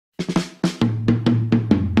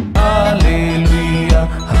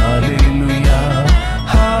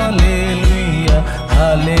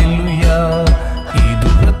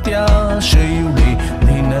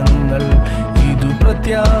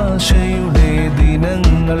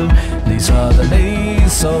ദിനങ്ങൾ. These are the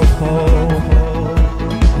days of hope.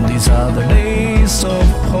 These are the days of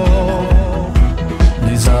hope.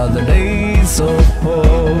 These are the days of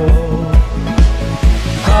hope.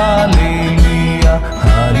 Hallelujah,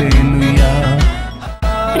 hallelujah.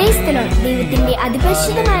 Praise the Lord. ദൈവത്തിന്റെ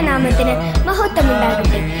അതിപരിശുദ്ധമായ നാമത്തിന്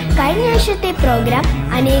മഹത്വമുണ്ടാകട്ടെ. കഴിഞ്ഞ ആഴ്ചത്തെ programme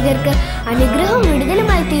അനേകർക്ക് അനുഗ്രഹവും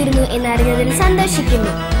വിടുതലുമായി തീർന്നു എന്നറിഞ്ഞതിൽ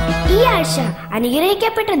സന്തോഷിക്കുന്നു. ഈ ആഴ്ച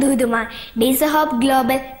അനുഗ്രഹിക്കപ്പെട്ട ദൂതുമായി days of hope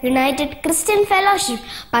global United Christian fellowship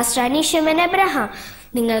pastor Aneesh Oommen Abraham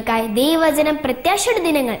നിങ്ങൾക്കായി ദൈവവചനം പ്രത്യാശയുടെ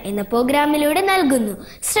ദിനങ്ങൾ എന്ന പ്രോഗ്രാമിലൂടെ നൽകുന്നു.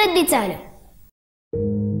 ശ്രദ്ധിച്ചാലും.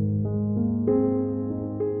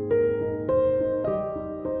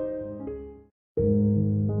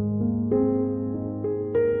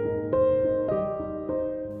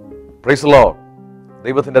 Praise the Lord.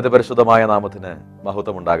 ദൈവത്തിൻ്റെ അതിപരിശുദ്ധമായ നാമത്തിന്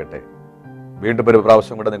മഹത്വം ഉണ്ടാകട്ടെ. വീണ്ടും ഒരു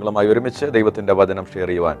പ്രാവശ്യം കൂടെ നിങ്ങളുമായി ഒരുമിച്ച് ദൈവത്തിൻ്റെ വചനം ഷെയർ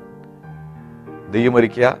ചെയ്യുവാൻ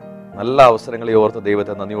ദൈവമൊരുക്കിയ നല്ല അവസരങ്ങളെ ഓർത്ത്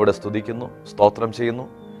ദൈവത്തെ നന്ദിയോടെ സ്തുതിക്കുന്നു, സ്തോത്രം ചെയ്യുന്നു.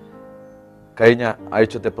 കഴിഞ്ഞ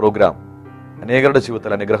ആഴ്ചത്തെ പ്രോഗ്രാം അനേകരുടെ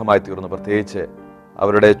ജീവിതത്തിൽ അനുഗ്രഹമായി തീർന്നു. പ്രത്യേകിച്ച്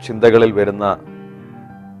അവരുടെ ചിന്തകളിൽ വരുന്ന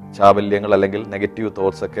ചാബല്യങ്ങൾ അല്ലെങ്കിൽ നെഗറ്റീവ്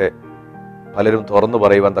തോട്ട്സ് ഒക്കെ പലരും തുറന്നു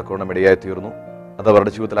പറയുവാൻ തക്കവണ്ണം ഇടയായി തീർന്നു. അത്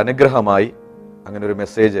അവരുടെ ജീവിതത്തിൽ അനുഗ്രഹമായി. അങ്ങനെ ഒരു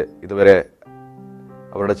മെസ്സേജ് ഇതുവരെ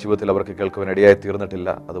അവരുടെ ജീവിതത്തിൽ അവർക്ക് കേൾക്കുവാൻ ഇടയായി തീർന്നിട്ടില്ല.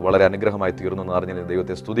 അത് വളരെ അനുഗ്രഹമായി തീർന്നു എന്ന് അറിഞ്ഞ്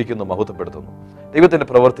ദൈവത്തെ സ്തുതിക്കുന്നു, മഹത്വപ്പെടുത്തുന്നു. ദൈവത്തിൻ്റെ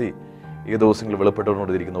പ്രവൃത്തി ഈ ദിവസങ്ങളിൽ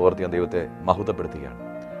വെളിപ്പെട്ടുകൊണ്ടിരിക്കുന്ന ഓർത്ത് ഞാൻ ദൈവത്തെ മഹത്വപ്പെടുത്തുകയാണ്.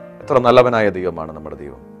 എത്ര നല്ലവനായ ദൈവമാണ് നമ്മുടെ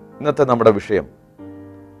ദൈവം. ഇന്നത്തെ നമ്മുടെ വിഷയം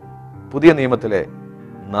പുതിയ നിയമത്തിലെ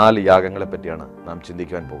 4 യാഗങ്ങളെ പറ്റിയാണ് നാം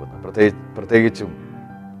ചിന്തിക്കുവാൻ പോകുന്നത്. പ്രത്യേകിച്ചും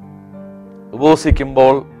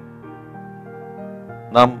ഉപവസിക്കുമ്പോൾ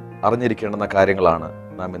നാം അറിഞ്ഞിരിക്കേണ്ടുന്ന കാര്യങ്ങളാണ്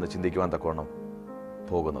നാം ഇന്ന് ചിന്തിക്കുവാൻ തക്കവണ്ണം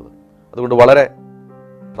പോകുന്നത്. അതുകൊണ്ട് വളരെ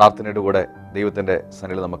പ്രാർത്ഥനയുടെ കൂടെ ദൈവത്തിൻ്റെ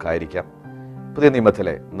സന്നിധിയിൽ നമുക്കായിരിക്കാം. പുതിയ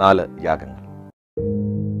നിയമത്തിലെ 4 യാഗങ്ങൾ.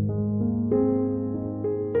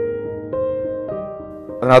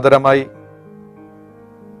 അതിനാദരമായി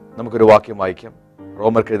നമുക്കൊരു വാക്യം വായിക്കാം.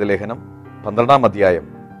 റോമർക്കെഴുതിയ ലേഖനം 12-ാം അധ്യായം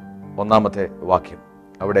 1-ാമത്തെ വാക്യം.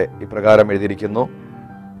 അവിടെ ഇപ്രകാരം എഴുതിയിരിക്കുന്നു: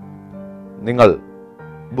 നിങ്ങൾ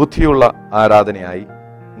ബുദ്ധിയുള്ള ആരാധനയായി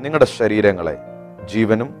നിങ്ങളുടെ ശരീരങ്ങളെ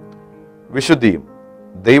ജീവനും വിശുദ്ധിയും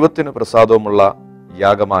ദൈവത്തിന് പ്രസാദവുമുള്ള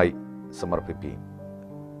യാഗമായി സമർപ്പിപ്പീൻ.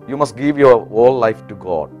 You must give your all life to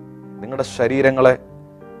God. നിങ്ങളുടെ ശരീരങ്ങളെ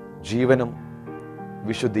ജീവനും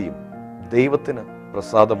വിശുദ്ധിയും ദൈവത്തിന്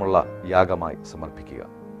പ്രസാദമുള്ള യാഗമായി സമർപ്പിക്കുക.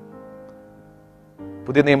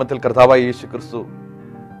 പുതിയ നിയമത്തിൽ കർത്താവായ യേശു ക്രിസ്തു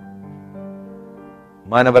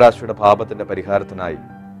മാനവരാശിയുടെ പാപത്തിന്റെ പരിഹാരത്തിനായി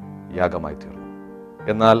യാഗമായി തീർന്നു.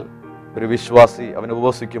 എന്നാൽ ഒരു വിശ്വാസി അവൻ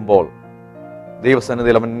ഉപവസിക്കുമ്പോൾ,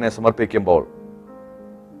 ദൈവസന്നിധിയിൽ അവനെ സമർപ്പിക്കുമ്പോൾ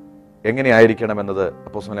എങ്ങനെയായിരിക്കണമെന്നത്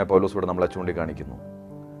അപ്പോസ്തലനായ പൗലോസ് നമ്മളെ ചൂണ്ടിക്കാണിക്കുന്നു.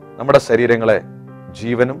 നമ്മുടെ ശരീരങ്ങളെ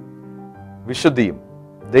ജീവനും വിശുദ്ധിയും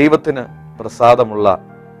ദൈവത്തിന് പ്രസാദമുള്ള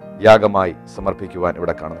യാഗമായി സമർപ്പിക്കുവാൻ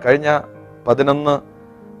ഇവിടെ കാണുന്നു. കഴിഞ്ഞ 11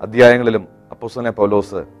 അധ്യായങ്ങളിലും അപ്പോസ്തലനായ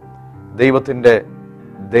പൗലോസ് ദൈവത്തിൻ്റെ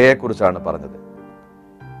ദയയെക്കുറിച്ചാണ് പറഞ്ഞത്.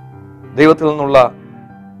 ദൈവത്തിൽ നിന്നുള്ള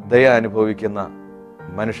ദയ അനുഭവിക്കുന്ന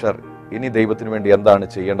മനുഷ്യർ ഇനി ദൈവത്തിന് വേണ്ടി എന്താണ്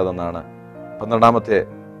ചെയ്യേണ്ടതെന്നാണ് 12-ാമത്തെ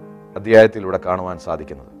അധ്യായത്തിലൂടെ കാണുവാൻ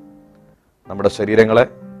സാധിക്കുന്നത്. നമ്മുടെ ശരീരങ്ങളെ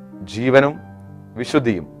ജീവനും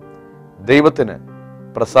വിശുദ്ധിയും ദൈവത്തിന്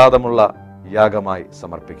പ്രസാദമുള്ള യാഗമായി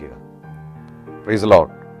സമർപ്പിക്കുക. Praise the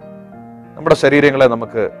Lord. നമ്മുടെ ശരീരങ്ങളെ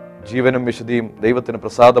നമുക്ക് ജീവനും വിശുദ്ധിയും ദൈവത്തിന്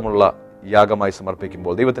പ്രസാദമുള്ള യാഗമായി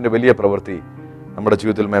സമർപ്പിക്കുമ്പോൾ ദൈവത്തിൻ്റെ വലിയ പ്രവൃത്തി നമ്മുടെ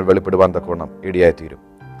ജീവിതത്തിൽ മേൽ വെളിപ്പെടുവാൻ തക്കവണ്ണം ഇടയായിത്തീരും.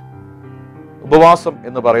 ഉപവാസം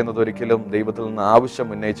എന്ന് പറയുന്നത് ഒരിക്കലും ദൈവത്തിൽ നിന്ന് ആവശ്യം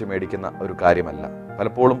ഉന്നയിച്ച് മേടിക്കുന്ന ഒരു കാര്യമല്ല.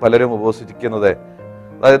 പലപ്പോഴും പലരും ഉപവസിക്കുന്നത്,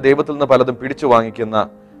 അതായത് ദൈവത്തിൽ നിന്ന് പലതും പിടിച്ചു വാങ്ങിക്കുന്ന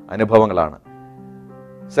അനുഭവങ്ങളാണ്.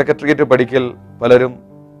 സെക്രട്ടേറിയറ്റ് പഠിക്കൽ പലരും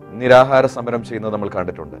നിരാഹാര സമരം ചെയ്യുന്നത് നമ്മൾ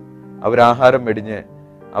കണ്ടിട്ടുണ്ട്. അവരാഹാരം വെടിഞ്ഞ്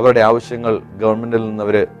അവരുടെ ആവശ്യങ്ങൾ ഗവൺമെന്റിൽ നിന്ന്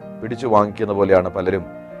അവർ പിടിച്ചു വാങ്ങിക്കുന്ന പോലെയാണ് പലരും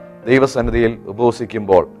ദൈവസന്നിധിയിൽ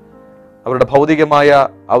ഉപവസിക്കുമ്പോൾ അവരുടെ ഭൗതികമായ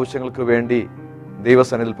ആവശ്യങ്ങൾക്ക് വേണ്ടി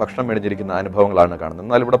ദൈവസന്നിധിയിൽ ഭക്ഷണം വെടിഞ്ഞിരിക്കുന്ന അനുഭവങ്ങളാണ് കാണുന്നത്.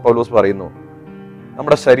 എന്നാൽ ഇവിടെ പൗലോസ് പറയുന്നു,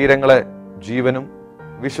 നമ്മുടെ ശരീരങ്ങളെ ജീവനും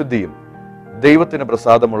വിശുദ്ധിയും ദൈവത്തിന്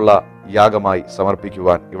പ്രസാദമുള്ള യാഗമായി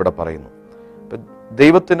സമർപ്പിക്കുവാൻ ഇവിടെ പറയുന്നു.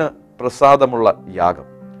 ദൈവത്തിന് പ്രസാദമുള്ള യാഗം.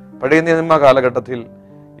 പഴയ നിയമ കാലഘട്ടത്തിൽ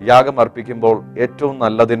യാഗം അർപ്പിക്കുമ്പോൾ ഏറ്റവും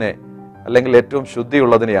നല്ലതിനെ അല്ലെങ്കിൽ ഏറ്റവും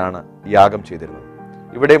ശുദ്ധിയുള്ളതിനെയാണ് യാഗം ചെയ്തിരുന്നത്.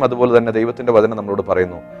 ഇവിടെയും അതുപോലെ തന്നെ ദൈവത്തിൻ്റെ വചനം നമ്മളോട്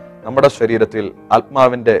പറയുന്നു, നമ്മുടെ ശരീരത്തിൽ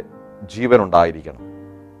ആത്മാവിൻ്റെ ജീവൻ ഉണ്ടായിരിക്കണം.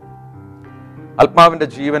 ആത്മാവിൻ്റെ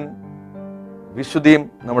ജീവൻ വിശുദ്ധിയും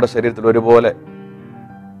നമ്മുടെ ശരീരത്തിൽ ഒരുപോലെ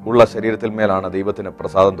ഉള്ള ശരീരത്തിൽ മേലാണ് ദൈവത്തിന്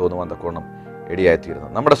പ്രസാദം തോന്നുവാൻ തക്കോണം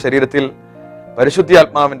ഇടയായിത്തീരുന്നത്. നമ്മുടെ ശരീരത്തിൽ പരിശുദ്ധി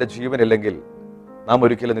ആത്മാവിൻ്റെ ജീവനില്ലെങ്കിൽ നാം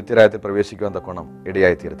ഒരിക്കലും നിത്യരായത്തിൽ പ്രവേശിക്കുവാൻ തക്കോണം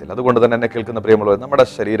ഇടയായിത്തീരത്തില്ല. അതുകൊണ്ട് തന്നെ എന്നെ കേൾക്കുന്ന പ്രിയമുള്ളവർ, നമ്മുടെ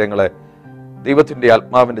ശരീരങ്ങളെ ദൈവത്തിൻ്റെ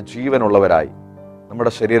ആത്മാവിൻ്റെ ജീവനുള്ളവരായി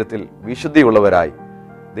നമ്മുടെ ശരീരത്തിൽ വിശുദ്ധിയുള്ളവരായി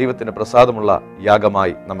ദൈവത്തിന് പ്രസാദമുള്ള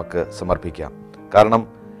യാഗമായി നമുക്ക് സമർപ്പിക്കാം. കാരണം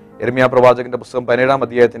യിരെമ്യാ പ്രവാചകന്റെ പുസ്തകം 17-ാം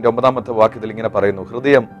അധ്യായത്തിന്റെ 9-ാമത്തെ വാക്യത്തിൽ ഇങ്ങനെ പറയുന്നു,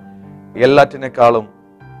 ഹൃദയം എല്ലാറ്റിനേക്കാളും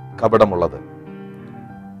കപടമുള്ളത്,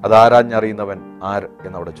 അത് ആരാഞ്ഞറിയുന്നവൻ ആർ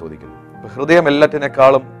എന്നവിടെ ചോദിക്കുന്നു. ഹൃദയം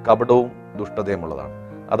എല്ലാറ്റിനേക്കാളും കപടവും ദുഷ്ടതയുമുള്ളതാണ്.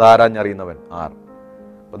 അത് ആരാഞ്ഞറിയുന്നവൻ ആർ?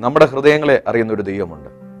 നമ്മുടെ ഹൃദയങ്ങളെ അറിയുന്ന ഒരു ദൈവമുണ്ട്.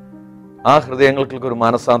 ആ ഹൃദയങ്ങൾക്കൊരു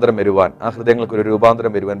മാനസാന്തരം വരുവാൻ, ആ ഹൃദയങ്ങൾക്കൊരു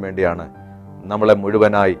രൂപാന്തരം വരുവാൻ വേണ്ടിയാണ് നമ്മളെ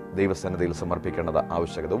മുഴുവനായി ദൈവസന്നിധിയിൽ സമർപ്പിക്കേണ്ടത്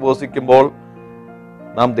ആവശ്യകത. ഉപവസിക്കുമ്പോൾ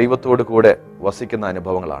നാം ദൈവത്തോട് കൂടെ വസിക്കുന്ന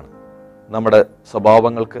അനുഭവങ്ങളാണ്. നമ്മുടെ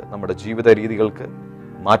സ്വഭാവങ്ങൾക്ക്, നമ്മുടെ ജീവിത രീതികൾക്ക്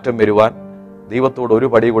മാറ്റം വരുവാൻ, ദൈവത്തോട് ഒരു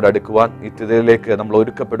പടി കൂടെ അടുക്കുവാൻ, നിത്യതയിലേക്ക് നമ്മൾ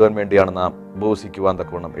ഒരുക്കപ്പെടുവാൻ വേണ്ടിയാണ് നാം ഉപവസിക്കുവാൻ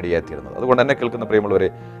തക്കവണ്ണം ഇടയായിത്തീരുന്നത്. അതുകൊണ്ട് എന്നെ കേൾക്കുന്ന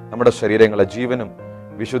പ്രിയമുള്ളവരെ, നമ്മുടെ ശരീരങ്ങളെ ജീവനും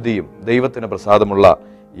വിശുദ്ധിയും ദൈവത്തിന് പ്രസാദമുള്ള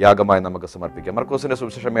യാഗമായി നമുക്ക് സമർപ്പിക്കാം. മർക്കോസിന്റെ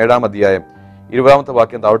സുവിശേഷം 7-ാം അധ്യായം 20-ാമത്തെ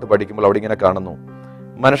വാക്യം താഴോട്ട് പഠിക്കുമ്പോൾ അവിടെ ഇങ്ങനെ കാണുന്നു,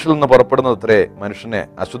 മനുഷ്യരിൽ നിന്ന് പുറപ്പെടുന്നത് അത്രേ മനുഷ്യനെ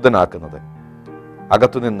അശുദ്ധനാക്കുന്നത്,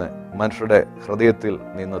 അകത്തുനിന്ന് മനുഷ്യരുടെ ഹൃദയത്തിൽ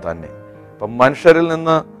നിന്ന് തന്നെ. അപ്പം മനുഷ്യരിൽ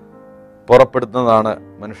നിന്ന് പുറപ്പെടുന്നതാണ്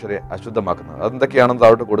മനുഷ്യരെ അശുദ്ധമാക്കുന്നത്. അതെന്തൊക്കെയാണെന്ന്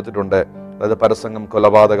താഴോട്ട് കൊടുത്തിട്ടുണ്ട്. അതായത് പരസംഗം,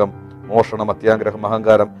 കൊലപാതകം, മോഷണം, അത്യാഗ്രഹം,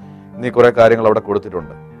 അഹങ്കാരം എന്നീ കുറെ കാര്യങ്ങൾ അവിടെ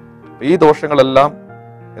കൊടുത്തിട്ടുണ്ട്. ഈ ദോഷങ്ങളെല്ലാം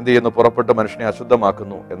എന്ത് ചെയ്യുന്നു? പുറപ്പെട്ട് മനുഷ്യനെ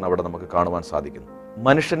അശുദ്ധമാക്കുന്നു എന്നവിടെ നമുക്ക് കാണുവാൻ സാധിക്കുന്നു.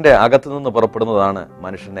 മനുഷ്യന്റെ അകത്തു നിന്ന് പുറപ്പെടുന്നതാണ്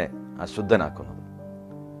മനുഷ്യനെ അശുദ്ധനാക്കുന്നത്.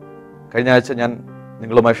 കഴിഞ്ഞ ആഴ്ച ഞാൻ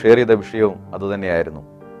നിങ്ങളുമായി ഷെയർ ചെയ്ത വിഷയവും അതുതന്നെയായിരുന്നു.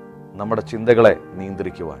 നമ്മുടെ ചിന്തകളെ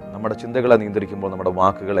നിയന്ത്രിക്കുവാൻ. നമ്മുടെ ചിന്തകളെ നിയന്ത്രിക്കുമ്പോൾ നമ്മുടെ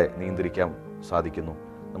വാക്കുകളെ നിയന്ത്രിക്കാൻ സാധിക്കുന്നു.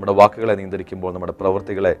 നമ്മുടെ വാക്കുകളെ നിയന്ത്രിക്കുമ്പോൾ നമ്മുടെ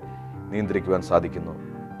പ്രവൃത്തികളെ നിയന്ത്രിക്കുവാൻ സാധിക്കുന്നു.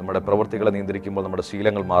 നമ്മുടെ പ്രവൃത്തികളെ നിയന്ത്രിക്കുമ്പോൾ നമ്മുടെ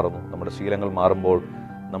ശീലങ്ങൾ മാറുന്നു. നമ്മുടെ ശീലങ്ങൾ മാറുമ്പോൾ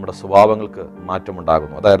നമ്മുടെ സ്വഭാവങ്ങൾക്ക്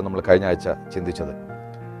മാറ്റമുണ്ടാകുന്നു. അതായിരുന്നു നമ്മൾ കഴിഞ്ഞ ആഴ്ച ചിന്തിച്ചത്.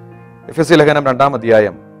 എഫെസ്യ ലേഖനം 2-ാം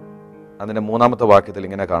അധ്യായം അതിന്റെ 3-ാമത്തെ വാക്യത്തിൽ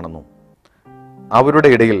ഇങ്ങനെ കാണുന്നു, അവരുടെ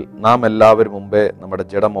ഇടയിൽ നാം എല്ലാവരും മുമ്പേ നമ്മുടെ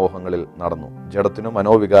ജഡമോഹങ്ങളിൽ നടന്നു, ജഡത്തിനും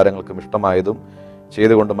മനോവികാരങ്ങൾക്കും ഇഷ്ടമായതും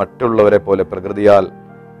ചെയ്തുകൊണ്ട് മറ്റുള്ളവരെ പോലെ പ്രകൃതിയാൽ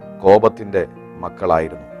കോപത്തിന്റെ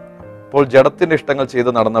മക്കളായിരുന്നു. അപ്പോൾ ജഡത്തിന്റെ ഇഷ്ടങ്ങൾ ചെയ്ത്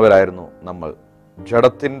നടന്നവരായിരുന്നു നമ്മൾ.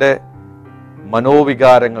 ജഡത്തിന്റെ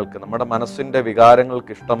മനോവികാരങ്ങൾക്ക്, നമ്മുടെ മനസ്സിന്റെ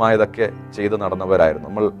വികാരങ്ങൾക്ക് ഇഷ്ടമായതൊക്കെ ചെയ്ത് നടന്നവരായിരുന്നു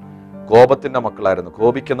നമ്മൾ. കോപത്തിന്റെ മക്കളായിരുന്നു,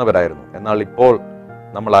 കോപിക്കുന്നവരായിരുന്നു. എന്നാൽ ഇപ്പോൾ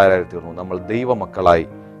നമ്മൾ ആരായി തീർന്നു? നമ്മൾ ദൈവമക്കളായി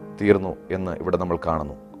തീർന്നു എന്ന് ഇവിടെ നമ്മൾ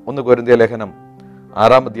കാണുന്നു. 1 കൊരിന്ത്യർ ലേഖനം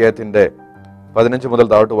 6-ാം അധ്യായത്തിന്റെ 15 മുതൽ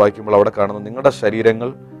താഴോട്ട് വായിക്കുമ്പോൾ അവിടെ കാണുന്നു, നിങ്ങളുടെ ശരീരങ്ങൾ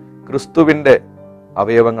ക്രിസ്തുവിന്റെ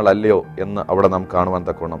അവയവങ്ങളല്ലയോ എന്ന് അവിടെ നാം കാണുവാൻ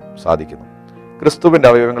തക്കവണ്ണം സാധിക്കുന്നു. ക്രിസ്തുവിന്റെ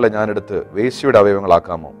അവയവങ്ങളെ ഞാനെടുത്ത് വേശ്യയുടെ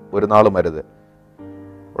അവയവങ്ങളാക്കാമോ? ഒരു നാളും അരുത്.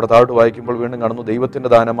 അവിടെ താഴോട്ട് വായിക്കുമ്പോൾ വീണ്ടും കാണുന്നു, ദൈവത്തിന്റെ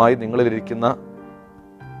ദാനമായി നിങ്ങളിലിരിക്കുന്ന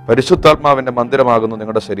പരിശുദ്ധാത്മാവിന്റെ മന്ദിരമാകുന്നു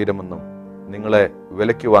നിങ്ങളുടെ ശരീരമെന്നും നിങ്ങളെ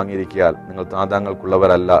വിലയ്ക്ക് വാങ്ങിയിരിക്കാൽ നിങ്ങൾ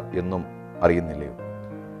താതാങ്ങൾക്കുള്ളവരല്ല എന്നും അറിയുന്നില്ലയോ?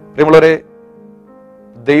 പ്രിയമുള്ളവരെ,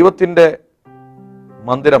 ദൈവത്തിന്റെ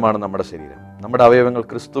മന്ദിരമാണ് നമ്മുടെ ശരീരം. നമ്മുടെ അവയവങ്ങൾ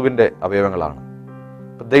ക്രിസ്തുവിന്റെ അവയവങ്ങളാണ്.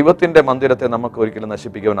 ദൈവത്തിന്റെ മന്ദിരത്തെ നമുക്ക് ഒരിക്കലും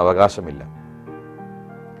നശിപ്പിക്കുവാൻ അവകാശമില്ല.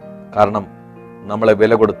 കാരണം നമ്മളെ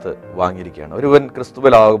വില കൊടുത്ത് വാങ്ങിയിരിക്കുകയാണ്. ഒരുവൻ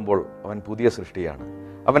ക്രിസ്തുവിലാകുമ്പോൾ അവൻ പുതിയ സൃഷ്ടിയാണ്.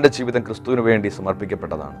 അവന്റെ ജീവിതം ക്രിസ്തുവിന് വേണ്ടി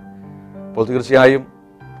സമർപ്പിക്കപ്പെട്ടതാണ്. അപ്പോൾ തീർച്ചയായും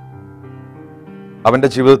അവന്റെ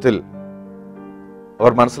ജീവിതത്തിൽ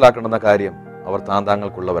അവർ മനസ്സിലാക്കേണ്ടുന്ന കാര്യം, അവർ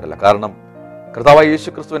താന്താങ്ങൾക്കുള്ളവരല്ല. കാരണം കർത്താവായ യേശു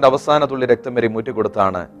ക്രിസ്തുവിന്റെ അവസാന തുള്ളി രക്തം വരെ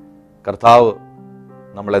മുറ്റിക്കൊടുത്താണ് കർത്താവ്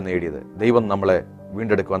നമ്മളെ നേടിയത്. ദൈവം നമ്മളെ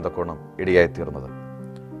വീണ്ടെടുക്കുവാൻ തക്കോണം ഇടയായി തീർന്നത്.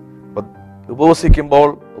 ഉപവസിക്കുമ്പോൾ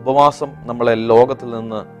ഉപവാസം നമ്മളെ ലോകത്തിൽ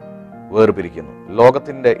നിന്ന് വേർപിരിക്കുന്നു.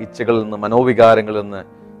 ലോകത്തിന്റെ ഇച്ഛകളിൽ നിന്ന്, മനോവികാരങ്ങളിൽ നിന്ന്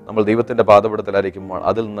നമ്മൾ ദൈവത്തിന്റെ പാദപീഠത്തിലായിരിക്കുമ്പോൾ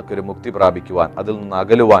അതിൽ നിന്നൊക്കെ ഒരു മുക്തി പ്രാപിക്കുവാൻ, അതിൽ നിന്ന്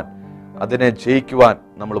അകലുവാൻ, അതിനെ ജയിക്കുവാൻ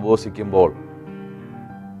നമ്മൾ ഉപവസിക്കുമ്പോൾ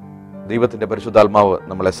ദൈവത്തിന്റെ പരിശുദ്ധാത്മാവ്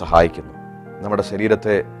നമ്മളെ സഹായിക്കുന്നു. നമ്മുടെ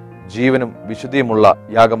ശരീരത്തെ ജീവനും വിശുദ്ധിയുമുള്ള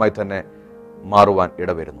യാഗമായി തന്നെ മാറുവാൻ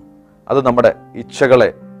ഇടവരുന്നു. അത് നമ്മുടെ ഇച്ഛകളെ,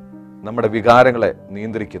 നമ്മുടെ വികാരങ്ങളെ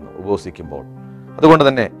നിയന്ത്രിക്കുന്നു ഉപവസിക്കുമ്പോൾ. അതുകൊണ്ട്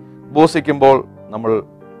തന്നെ ഉപവസിക്കുമ്പോൾ നമ്മൾ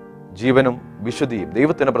ജീവനും വിശുദ്ധിയും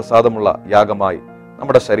ദൈവത്തിന് പ്രസാദമുള്ള യാഗമായി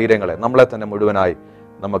നമ്മുടെ ശരീരങ്ങളെ, നമ്മളെ തന്നെ മുഴുവനായി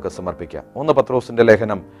നമുക്ക് സമർപ്പിക്കാം. 1 പത്രോസിന്റെ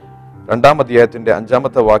ലേഖനം 2-ാം അധ്യായത്തിന്റെ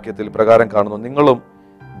 5-ാമത്തെ വാക്യത്തിൽ പ്രകാരം കാണുന്നു, നിങ്ങളും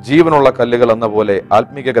ജീവനുള്ള കല്ലുകൾ എന്ന പോലെ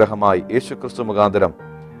ആത്മീക ഗ്രഹമായി യേശുക്രിസ്തു മുഖാന്തരം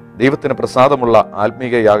ദൈവത്തിന് പ്രസാദമുള്ള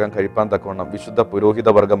ആത്മീക യാഗം കഴിപ്പാൻ തക്കവണ്ണം വിശുദ്ധ പുരോഹിത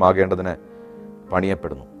വർഗമാകേണ്ടതിന്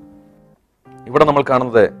പണിയപ്പെടുന്നു. ഇവിടെ നമ്മൾ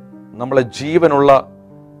കാണുന്നത് നമ്മളെ ജീവനുള്ള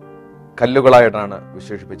കല്ലുകളായിട്ടാണ്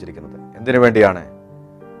വിശേഷിപ്പിച്ചിരിക്കുന്നത്. എന്തിനു വേണ്ടിയാണ്?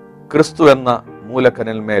 ക്രിസ്തു എന്ന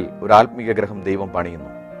മൂലക്കനൽമേൽ ഒരു ആത്മീക ഗ്രഹം ദൈവം പണിയുന്നു.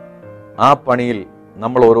 ആ പണിയിൽ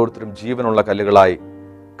നമ്മൾ ഓരോരുത്തരും ജീവനുള്ള കല്ലുകളായി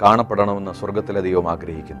കാണപ്പെടണമെന്ന് സ്വർഗത്തിലെ ദൈവം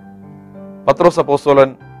ആഗ്രഹിക്കുന്നു. പത്രോസ്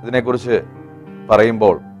അപ്പോസ്തലൻ ഇതിനെക്കുറിച്ച്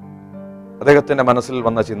പറയുമ്പോൾ അദ്ദേഹത്തിന്റെ മനസ്സിൽ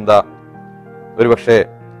വന്ന ചിന്ത ഒരുപക്ഷെ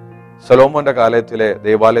ശലോമോന്റെ കാലത്തിലെ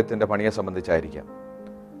ദേവാലയത്തിന്റെ പണിയെ സംബന്ധിച്ചായിരിക്കാം.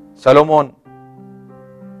 ശലോമോൻ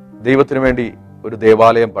ദൈവത്തിനു വേണ്ടി ഒരു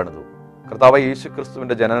ദേവാലയം പണിതു. കർത്താവായ യേശു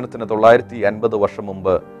ക്രിസ്തുവിന്റെ ജനനത്തിന് 950 വർഷം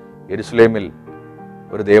മുമ്പ് യെരുശലേമിൽ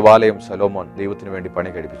ഒരു ദേവാലയം ശലോമോൻ ദൈവത്തിന് വേണ്ടി പണി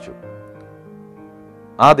കഴിപ്പിച്ചു.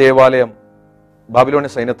 ആ ദേവാലയം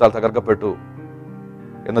ബാബിലോണിയ സൈന്യത്താൽ തകർക്കപ്പെട്ടു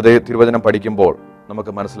എന്ന് തിരുവചനം പഠിക്കുമ്പോൾ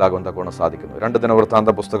നമുക്ക് മനസ്സിലാകുവാൻ തക്കവണ്ണം സാധിക്കുന്നു. 2 ദിനവൃത്താന്ത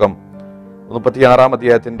പുസ്തകം 36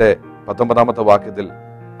 അധ്യായത്തിന്റെ 19 വാക്യത്തിൽ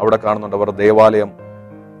അവിടെ കാണുന്നുണ്ട്, അവർ ദേവാലയം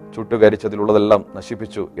ചുട്ടുകരിച്ചതിലുള്ളതെല്ലാം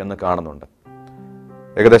നശിപ്പിച്ചു എന്ന് കാണുന്നുണ്ട്.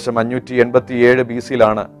 ഏകദേശം 587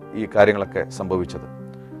 BC-യിലാണ് ഈ കാര്യങ്ങളൊക്കെ സംഭവിച്ചത്.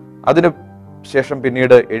 അതിനു ശേഷം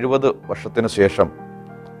പിന്നീട് 70 വർഷത്തിന് ശേഷം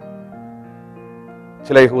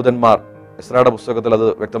ചില യഹൂദന്മാർ, എസ്രായുടെ പുസ്തകത്തിൽ അത്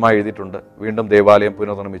വ്യക്തമായി എഴുതിയിട്ടുണ്ട്, വീണ്ടും ദേവാലയം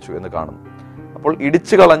പുനർനിർമ്മിച്ചു എന്ന് കാണുന്നു. അപ്പോൾ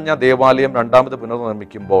ഇടിച്ചു കളഞ്ഞ ദേവാലയം രണ്ടാമത്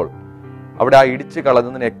പുനർനിർമ്മിക്കുമ്പോൾ അവിടെ ആ ഇടിച്ചു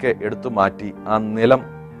കളഞ്ഞതിനെയൊക്കെ എടുത്തു മാറ്റി ആ നിലം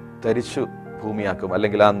തരിശു ഭൂമിയാക്കും,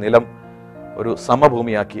 അല്ലെങ്കിൽ ആ നിലം ഒരു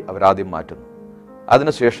സമഭൂമിയാക്കി അവരാദ്യം മാറ്റുന്നു.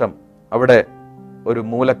 അതിനുശേഷം അവിടെ ഒരു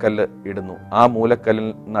മൂലക്കല്ല് ഇടുന്നു. ആ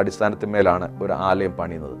മൂലക്കല്ലിന് അടിസ്ഥാനത്തിന്മേലാണ് ഒരു ആലയം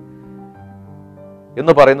പണിയുന്നത്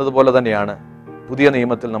എന്ന് പറയുന്നത് പോലെ തന്നെയാണ് പുതിയ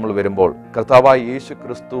നിയമത്തിൽ നമ്മൾ വരുമ്പോൾ കർത്താവായ യേശു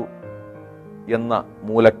ക്രിസ്തു എന്ന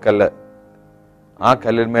മൂലക്കല്ല്, ആ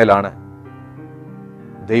കല്ലിന്മേലാണ്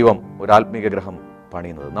ദൈവം ഒരു ആത്മീക ഗ്രഹം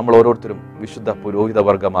പണിയുന്നത്. നമ്മൾ ഓരോരുത്തരും വിശുദ്ധ പുരോഹിത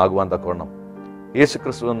വർഗമാകുവാൻ തക്കവണ്ണം യേശു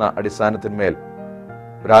ക്രിസ്തു എന്ന അടിസ്ഥാനത്തിന്മേൽ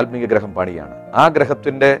ഒരു ആത്മീക ഗ്രഹം പണിയാണ്. ആ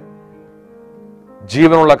ഗ്രഹത്തിന്റെ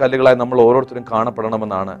ജീവനുള്ള കല്ലുകളായി നമ്മൾ ഓരോരുത്തരും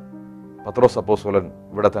കാണപ്പെടണമെന്നാണ് പത്രോസ് അപ്പോസ്തലൻ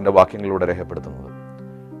ഇവിടെ തന്റെ വാക്യങ്ങളിലൂടെ രേഖപ്പെടുത്തുന്നത്.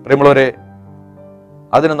 പ്രിയമുള്ളവരെ,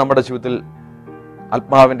 അതിന് നമ്മുടെ ജീവിതത്തിൽ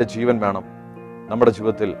ആത്മാവിന്റെ ജീവൻ വേണം. നമ്മുടെ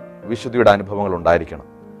ജീവിതത്തിൽ വിശുദ്ധിയുടെ അനുഭവങ്ങൾ ഉണ്ടായിരിക്കണം.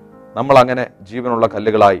 നമ്മൾ അങ്ങനെ ജീവനുള്ള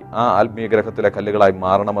കല്ലുകളായി, ആ ആത്മീയ ഗ്രഹത്തിലെ കല്ലുകളായി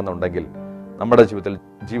മാറണമെന്നുണ്ടെങ്കിൽ നമ്മുടെ ജീവിതത്തിൽ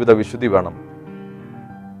ജീവിത വിശുദ്ധി വേണം.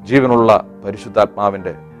 ജീവനുള്ള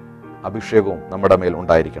പരിശുദ്ധാത്മാവിന്റെ അഭിഷേകവും നമ്മുടെ മേൽ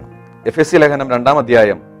ഉണ്ടായിരിക്കണം. എഫെസ്യ ലേഖനം 2-ാം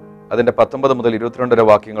അധ്യായം അതിന്റെ 19 മുതൽ 22 വരെ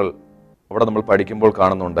വാക്യങ്ങൾ അവിടെ നമ്മൾ പഠിക്കുമ്പോൾ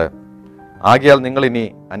കാണുന്നുണ്ട്, ആകയാൽ നിങ്ങൾ ഇനി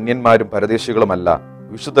അന്യന്മാരും പരദേശികളുമല്ല,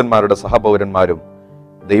 വിശുദ്ധന്മാരുടെ സഹപൗരന്മാരും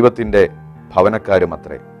ദൈവത്തിന്റെ ഭവനക്കാരും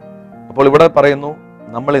അത്രേ. അപ്പോൾ ഇവിടെ പറയുന്നു,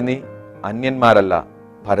 നമ്മൾ ഇനി അന്യന്മാരല്ല,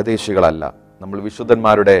 പരദേശികളല്ല, നമ്മൾ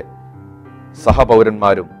വിശുദ്ധന്മാരുടെ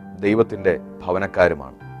സഹപൗരന്മാരും ദൈവത്തിന്റെ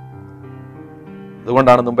ഭവനക്കാരുമാണ്.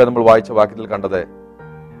 അതുകൊണ്ടാണ് മുമ്പേ നമ്മൾ വായിച്ച വാക്യത്തിൽ കണ്ടത്,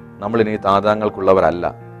 നമ്മൾ ഇനി താതാങ്ങൾക്കുള്ളവരല്ല,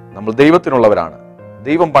 നമ്മൾ ദൈവത്തിനുള്ളവരാണ്.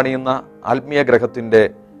 ദൈവം പണിയുന്ന ആത്മീയ ഗ്രഹത്തിന്റെ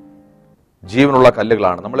ജീവനുള്ള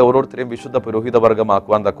കല്ലുകളാണ്. നമ്മളെ ഓരോരുത്തരെയും വിശുദ്ധ പുരോഹിത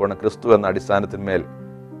വർഗമാക്കുവാൻ തക്കവണ്ണം ക്രിസ്തു എന്ന അടിസ്ഥാനത്തിന്മേൽ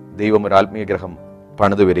ദൈവം ഒരു ആത്മീയ ഗ്രഹം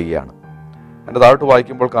പണിതു വരികയാണ്. എൻ്റെ താഴോട്ട്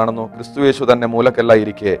വായിക്കുമ്പോൾ കാണുന്നു, ക്രിസ്തു യേശു തന്നെ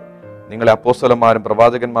മൂലക്കല്ലായിരിക്കെ നിങ്ങളെ അപ്പോസ്തലന്മാരും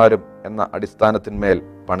പ്രവാചകന്മാരും എന്ന അടിസ്ഥാനത്തിന്മേൽ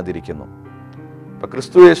പണിതിരിക്കുന്നു. അപ്പൊ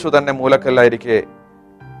ക്രിസ്തു യേശു തന്നെ മൂലക്കല്ലായിരിക്കെ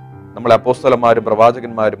നമ്മളെ അപ്പോസ്തലന്മാരും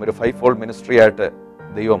പ്രവാചകന്മാരും ഒരു 5-fold മിനിസ്ട്രി ആയിട്ട്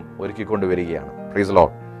ദൈവം ഒരുക്കിക്കൊണ്ട് വരികയാണ്. Praise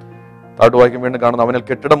Lord. താഴോട്ട് വായിക്കും വീണ്ടും കാണുന്നു, അവനിൽ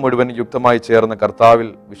കെട്ടിടം മുഴുവൻ യുക്തമായി ചേർന്ന് കർത്താവിൽ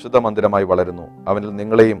വിശുദ്ധ മന്ദിരമായി വളരുന്നു. അവനിൽ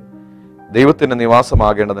നിങ്ങളെയും ദൈവത്തിന്റെ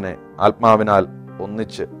നിവാസമാകേണ്ടതിനെ ആത്മാവിനാൽ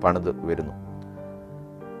ഒന്നിച്ച് പണിത് വരുന്നു.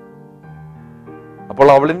 അപ്പോൾ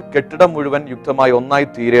അവളിൽ കെട്ടിടം മുഴുവൻ യുക്തമായി ഒന്നായി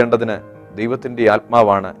തീരേണ്ടതിന് ദൈവത്തിന്റെ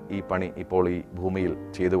ആത്മാവാണ് ഈ പണി ഇപ്പോൾ ഈ ഭൂമിയിൽ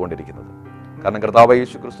ചെയ്തുകൊണ്ടിരിക്കുന്നത്. കാരണം കർത്താവ്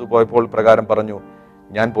യേശു ക്രിസ്തു പോയപ്പോൾ പ്രകാരം പറഞ്ഞു,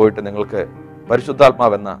 ഞാൻ പോയിട്ട് നിങ്ങൾക്ക്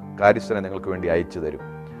പരിശുദ്ധാത്മാവെന്ന കാര്യസ്ഥനെ നിങ്ങൾക്ക് വേണ്ടി അയച്ചു തരും.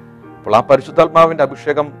 അപ്പോൾ ആ പരിശുദ്ധാത്മാവിന്റെ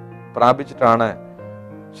അഭിഷേകം പ്രാപിച്ചിട്ടാണ്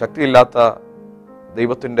ശക്തിയില്ലാത്ത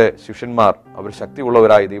ദൈവത്തിന്റെ ശിഷ്യന്മാർ അവർ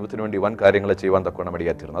ശക്തിയുള്ളവരായി ദൈവത്തിന് വേണ്ടി വൻ കാര്യങ്ങൾ ചെയ്യുവാൻ തക്കവണ്ണം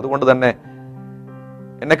ഇടയായിത്തീർന്നു. അതുകൊണ്ട് തന്നെ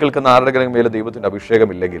എന്നെ കേൾക്കുന്ന ആരുടെയെങ്കിലും മേലെ ദൈവത്തിന്റെ അഭിഷേകം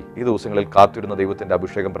ഇല്ലെങ്കിൽ ഈ ദിവസങ്ങളിൽ കാത്തിരുന്ന ദൈവത്തിന്റെ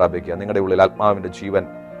അഭിഷേകം പ്രാപിക്കുക. നിങ്ങളുടെ ഉള്ളിൽ ആത്മാവിന്റെ ജീവൻ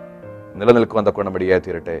നിലനിൽക്കുവാൻ തക്കവണ്ണം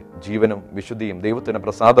ഇടയായിത്തീരട്ടെ. ജീവനും വിശുദ്ധിയും ദൈവത്തിന്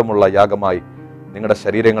പ്രസാദമുള്ള യാഗമായി നിങ്ങളുടെ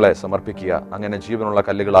ശരീരങ്ങളെ സമർപ്പിക്കുക. അങ്ങനെ ജീവനുള്ള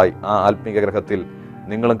കല്ലുകളായി ആ ആത്മീക ഗ്രഹത്തിൽ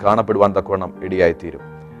നിങ്ങളും കാണപ്പെടുവാൻ തക്കവണ്ണം ഇടയായിത്തീരും.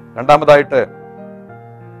 രണ്ടാമതായിട്ട്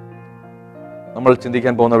നമ്മൾ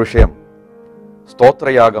ചിന്തിക്കാൻ പോകുന്ന വിഷയം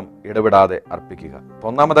സ്തോത്രയാഗം ഇടപെടാതെ അർപ്പിക്കുക.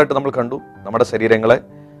 ഒന്നാമതായിട്ട് നമ്മൾ കണ്ടു, നമ്മുടെ ശരീരങ്ങളെ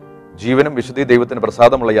ജീവനും വിശുദ്ധി ദൈവത്തിന്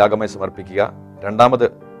പ്രസാദമുള്ള യാഗമായി സമർപ്പിക്കുക. രണ്ടാമത്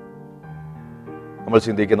നമ്മൾ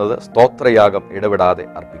ചിന്തിക്കുന്നത് സ്തോത്രയാഗം ഇടപെടാതെ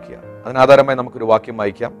അർപ്പിക്കുക. അതിനാധാരമായി നമുക്കൊരു വാക്യം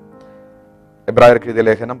വായിക്കാം. എബ്രായർക്ക് എഴുതിയ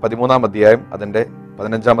ലേഖനം 13-ാം അധ്യായം അതിന്റെ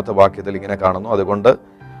 15-ാമത്തെ വാക്യത്തിൽ ഇങ്ങനെ കാണുന്നു, അതുകൊണ്ട്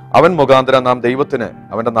അവൻ മുഖാന്തരം നാം ദൈവത്തിന്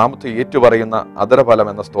അവന്റെ നാമത്തെ ഏറ്റുപറയുന്ന അധരഫലം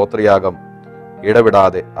എന്ന സ്തോത്രയാഗം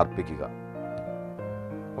ഇടപെടാതെ അർപ്പിക്കുക.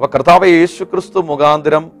 അപ്പൊ കർത്താവ് യേശു ക്രിസ്തു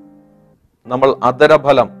മുഖാന്തരം നമ്മൾ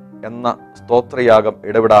അധരഫലം എന്ന സ്തോത്രയാഗം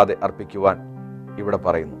ഇടപെടാതെ അർപ്പിക്കുവാൻ ഇവിടെ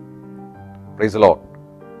പറയുന്നു. Praise the Lord.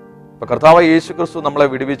 അപ്പൊ കർത്താവ് യേശു ക്രിസ്തു നമ്മളെ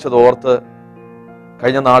വിടുവിച്ചത് ഓർത്ത്,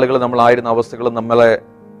 കഴിഞ്ഞ നാളുകളിൽ നമ്മളായിരുന്ന അവസ്ഥകളും നമ്മളെ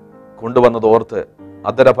കൊണ്ടുവന്നത് ഓർത്ത്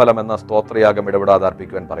അധരഫലം എന്ന സ്തോത്രയാഗം ഇടപെടാതെ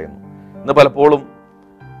അർപ്പിക്കുവാൻ പറയുന്നു. ഇന്ന് പലപ്പോഴും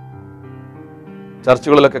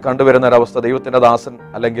ചർച്ചുകളിലൊക്കെ കണ്ടുവരുന്ന ഒരവസ്ഥ, ദൈവത്തിന്റെ ദാസൻ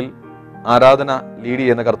അല്ലെങ്കിൽ ആരാധന ലീഡ്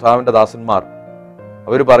ചെയ്യുന്ന കർത്താവിന്റെ ദാസന്മാർ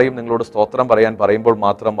അവർ പറയും, നിങ്ങളോട് സ്തോത്രം പറയാൻ പറയുമ്പോൾ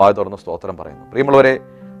മാത്രം വായ തുറന്ന് സ്തോത്രം പറയുന്നു. പ്രിയമുള്ളവരെ,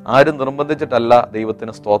 ആരും നിർബന്ധിച്ചിട്ടല്ല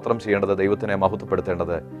ദൈവത്തിന് സ്തോത്രം ചെയ്യേണ്ടത്, ദൈവത്തിനെ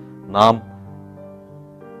മഹത്വപ്പെടുത്തേണ്ടത്.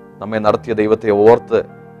 നമ്മെ നടത്തിയ ദൈവത്തെ ഓർത്ത്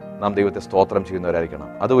നാം ദൈവത്തെ സ്തോത്രം ചെയ്യുന്നവരായിരിക്കണം.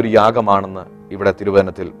 അത് ഒരു യാഗമാണെന്ന് ഇവിടെ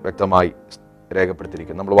തിരുവചനത്തിൽ വ്യക്തമായി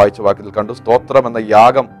രേഖപ്പെടുത്തിയിരിക്കുന്നു. നമ്മൾ വായിച്ച വാക്യത്തിൽ കണ്ടു, സ്തോത്രം എന്ന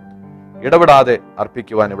യാഗം ഇടപെടാതെ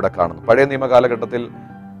അർപ്പിക്കുവാൻ ഇവിടെ കാണുന്നു. പഴയ നിയമകാലഘട്ടത്തിൽ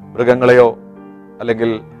മൃഗങ്ങളെയോ അല്ലെങ്കിൽ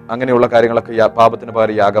അങ്ങനെയുള്ള കാര്യങ്ങളൊക്കെ പാപത്തിന്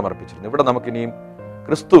പകരം യാഗം അർപ്പിച്ചിരുന്നു. ഇവിടെ നമുക്കിനിയും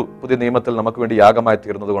ക്രിസ്തു പുതിയ നിയമത്തിൽ നമുക്ക് വേണ്ടി യാഗമായി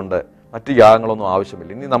തീർന്നത് കൊണ്ട് മറ്റു യാഗങ്ങളൊന്നും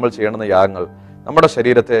ആവശ്യമില്ല. ഇനി നമ്മൾ ചെയ്യണമെന്ന യാഗങ്ങൾ നമ്മുടെ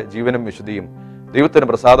ശരീരത്തെ ജീവനും വിശുദ്ധിയും ദൈവത്തിന്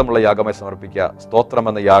പ്രസാദമുള്ള യാഗമായി സമർപ്പിക്കുക. സ്തോത്രം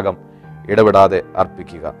എന്ന യാഗം ഇടപെടാതെ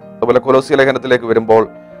അർപ്പിക്കുക. അതുപോലെ കൊലോസ്യ ലേഖനത്തിലേക്ക് വരുമ്പോൾ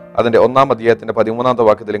അതിന്റെ 1-ാം അധ്യായത്തിന്റെ 13-ാമത്തെ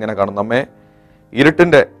വാക്യത്തിൽ ഇങ്ങനെ കാണും, നമ്മെ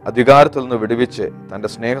ഇരുട്ടിന്റെ അധികാരത്തിൽ നിന്ന് വിടുവിച്ച് തന്റെ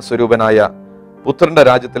സ്നേഹസ്വരൂപനായ പുത്രന്റെ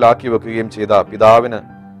രാജ്യത്തിലാക്കി വെക്കുകയും ചെയ്ത പിതാവിന്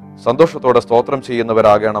സന്തോഷത്തോടെ സ്തോത്രം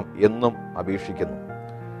ചെയ്യുന്നവരാകണം എന്നും അപേക്ഷിക്കുന്നു.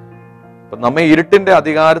 അപ്പൊ നമ്മെ ഇരുട്ടിന്റെ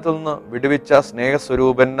അധികാരത്തിൽ നിന്ന് വിടുവിച്ച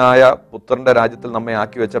സ്നേഹസ്വരൂപനായ പുത്രന്റെ രാജ്യത്തിൽ നമ്മെ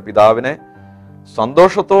ആക്കി വെച്ച പിതാവിനെ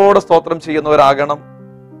സന്തോഷത്തോടെ സ്തോത്രം ചെയ്യുന്നവരാകണം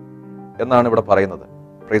എന്നാണ് ഇവിടെ പറയുന്നത്.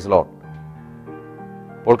 Praise Lord.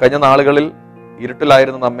 അപ്പോൾ കഴിഞ്ഞ നാളുകളിൽ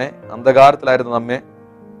ഇരുട്ടിലായിരുന്ന നമ്മെ, അന്ധകാരത്തിലായിരുന്ന നമ്മെ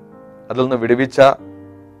അതിൽ നിന്ന് വിടുവിച്ച,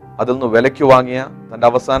 അതിൽ നിന്ന് വിലയ്ക്ക് വാങ്ങിയ, തന്റെ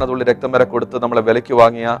അവസാന തുള്ളി രക്തം വരെ കൊടുത്ത് നമ്മളെ വിലയ്ക്ക്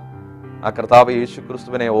വാങ്ങിയ ആ കർത്താവ് യേശു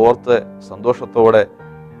ക്രിസ്തുവിനെ ഓർത്ത് സന്തോഷത്തോടെ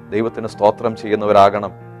ദൈവത്തിന് സ്തോത്രം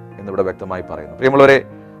ചെയ്യുന്നവരാകണം എന്നിവിടെ വ്യക്തമായി പറയുന്നു. പ്രിയമുള്ളവരെ,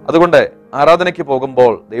 അതുകൊണ്ട് ആരാധനയ്ക്ക്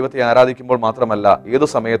പോകുമ്പോൾ, ദൈവത്തെ ആരാധിക്കുമ്പോൾ മാത്രമല്ല, ഏതു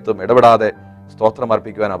സമയത്തും ഇടപെടാതെ സ്തോത്രം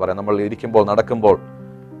അർപ്പിക്കുവാനാണ് പറയാം. നമ്മൾ ഇരിക്കുമ്പോൾ, നടക്കുമ്പോൾ,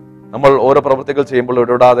 നമ്മൾ ഓരോ പ്രവൃത്തികൾ ചെയ്യുമ്പോൾ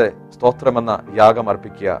ഇടപെടാതെ സ്തോത്രം എന്ന യാഗം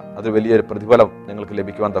അർപ്പിക്കുക. അത് വലിയൊരു പ്രതിഫലം നിങ്ങൾക്ക്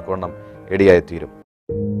ലഭിക്കുവാൻ തക്കവണ്ണം ഇടയായി തീരും.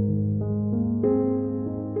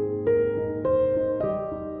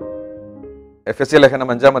 എഫെസ്യ ലേഖനം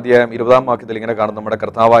 5-ാം അധ്യായം 20-ാം വാക്യത്തിൽ ഇങ്ങനെ കാണും, നമ്മുടെ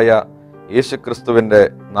കർത്താവായ യേശു ക്രിസ്തുവിന്റെ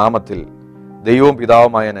നാമത്തിൽ ദൈവവും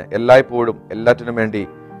പിതാവുമായന് എല്ലായ്പ്പോഴും എല്ലാറ്റിനും വേണ്ടി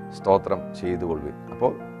സ്തോത്രം ചെയ്തുകൊള്ളുവിൻ.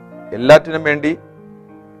 അപ്പോൾ എല്ലാറ്റിനും വേണ്ടി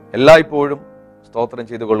എല്ലായ്പ്പോഴും സ്തോത്രം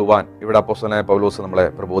ചെയ്തു കൊള്ളുവാൻ ഇവിടെ അപ്പോസ്തലനായ പൗലോസ് നമ്മളെ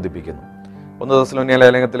പ്രബോധിപ്പിക്കുന്നു. 1 തെസ്സലോനിക്യ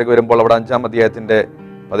ലേഖനത്തിലേക്ക് വരുമ്പോൾ അവിടെ 5-ാം അധ്യായത്തിന്റെ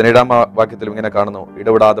 17-ാം വാക്യത്തിൽ ഇങ്ങനെ കാണുന്നു,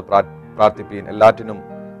 ഇടപെടാതെ പ്രാർത്ഥിപ്പീൻ, എല്ലാറ്റിനും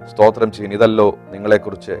സ്തോത്രം ചെയ്യും, ഇതല്ലോ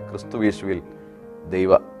നിങ്ങളെക്കുറിച്ച് ക്രിസ്തു യേശുവിൽ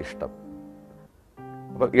ദൈവ ഇഷ്ടം.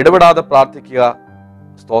 അപ്പൊ ഇടപെടാതെ പ്രാർത്ഥിക്കുക,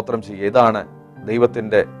 സ്തോത്രം ചെയ്യുക, ഇതാണ്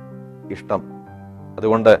ദൈവത്തിന്റെ ഇഷ്ടം.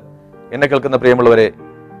 അതുകൊണ്ട് എന്നെ കേൾക്കുന്ന പ്രിയമുള്ളവരെ,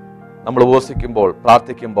 നമ്മൾ ഉപവസിക്കുമ്പോൾ,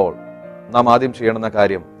 പ്രാർത്ഥിക്കുമ്പോൾ നാം ആദ്യം ചെയ്യണമെന്ന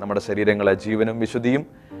കാര്യം നമ്മുടെ ശരീരങ്ങളെ ജീവനും വിശുദ്ധിയും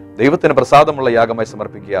ദൈവത്തിന് പ്രസാദമുള്ള യാഗമായി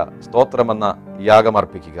സമർപ്പിക്കുക, സ്തോത്രം എന്ന യാഗം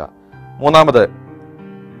അർപ്പിക്കുക. 3-ാമത്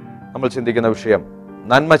നമ്മൾ ചിന്തിക്കുന്ന വിഷയം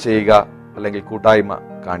നന്മ ചെയ്യുക അല്ലെങ്കിൽ കൂട്ടായ്മ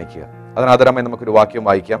കാണിക്കുക. അതിനാദരമായി നമുക്കൊരു വാക്യം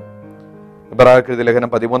വായിക്കാം. എബ്രായർക്കെഴുതിയ ലേഖനം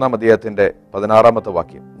 13-ാം അധ്യായത്തിന്റെ 16-ാമത്തെ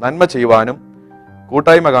വാക്യം, നന്മ ചെയ്യുവാനും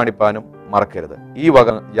കൂട്ടായ്മ കാണിപ്പാനും മറക്കരുത്, ഈ വക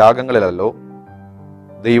യാഗങ്ങളിലല്ലോ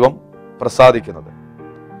ദൈവം പ്രസാദിക്കുന്നത്.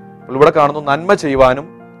 അപ്പോൾ ഇവിടെ കാണുന്നു, നന്മ ചെയ്യുവാനും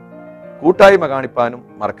കൂട്ടായ്മ കാണിപ്പാനും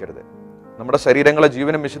മറക്കരുത്. നമ്മുടെ ശരീരങ്ങളെ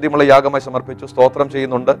ജീവനും വിശുദ്ധിയുമുള്ള യാഗമായി സമർപ്പിച്ചു, സ്തോത്രം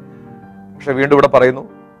ചെയ്യുന്നുണ്ട്. പക്ഷെ വീണ്ടും ഇവിടെ പറയുന്നു,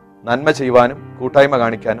 നന്മ ചെയ്യുവാനും കൂട്ടായ്മ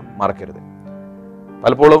കാണിക്കാനും മറക്കരുത്.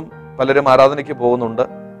 പലപ്പോഴും പലരും ആരാധനയ്ക്ക് പോകുന്നുണ്ട്,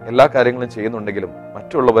 എല്ലാ കാര്യങ്ങളും ചെയ്യുന്നുണ്ടെങ്കിലും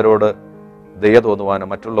മറ്റുള്ളവരോട് ദയ തോന്നുവാനോ,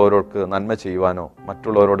 മറ്റുള്ളവരോട് നന്മ ചെയ്യുവാനോ,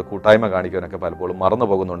 മറ്റുള്ളവരോട് കൂട്ടായ്മ കാണിക്കാനൊക്കെ പലപ്പോഴും മറന്നു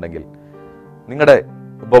പോകുന്നുണ്ടെങ്കിൽ, നിങ്ങളുടെ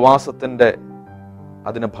ഉപവാസത്തിന്റെ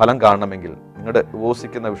അതിന് ഫലം കാണണമെങ്കിൽ, നിങ്ങളുടെ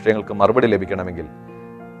ഉപവസിക്കുന്ന വിഷയങ്ങൾക്ക് മറുപടി ലഭിക്കണമെങ്കിൽ,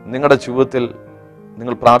 നിങ്ങളുടെ ജീവിതത്തിൽ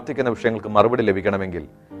നിങ്ങൾ പ്രാർത്ഥിക്കുന്ന വിഷയങ്ങൾക്ക് മറുപടി ലഭിക്കണമെങ്കിൽ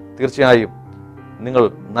തീർച്ചയായും നിങ്ങൾ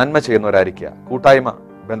നന്മ ചെയ്യുന്നവരായിരിക്കുക. കൂട്ടായ്മ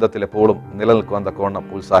ബന്ധത്തിൽ എപ്പോഴും നിലനിൽക്കുവാൻ തക്കവണ്ണം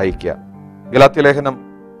ഉത്സാഹിക്കുക. ഗലാത്യ ലേഖനം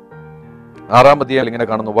 6-ാം അധ്യായത്തിൽ ഇങ്ങനെ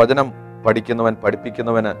കാണുന്നു, വചനം പഠിക്കുന്നവൻ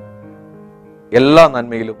പഠിപ്പിക്കുന്നവന് എല്ലാ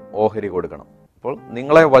നന്മയിലും ഓഹരി കൊടുക്കണം. അപ്പോൾ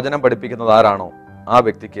നിങ്ങളെ വചനം പഠിപ്പിക്കുന്നത് ആരാണോ ആ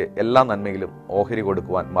വ്യക്തിക്ക് എല്ലാ നന്മയിലും ഓഹരി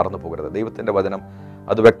കൊടുക്കുവാൻ മറന്നു പോകരുത്. ദൈവത്തിന്റെ വചനം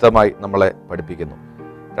അത് വ്യക്തമായി നമ്മളെ പഠിപ്പിക്കുന്നു.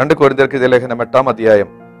 2 കൊരിന്ത്യർക്കെഴുതിയ ലേഖനം 8-ാം അധ്യായം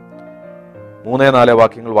 3-4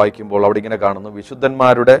 വാക്യങ്ങൾ വായിക്കുമ്പോൾ അവിടെ ഇങ്ങനെ കാണുന്നു,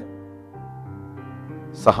 വിശുദ്ധന്മാരുടെ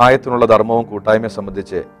സഹായത്തിനുള്ള ധർമ്മവും കൂട്ടായ്മയെ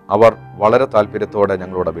സംബന്ധിച്ച് അവർ വളരെ താല്പര്യത്തോടെ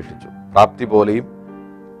ഞങ്ങളോട് അപേക്ഷിച്ചു. പ്രാപ്തി പോലെയും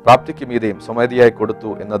പ്രാപ്തിക്ക് മീതെയും സ്വമേധിയായി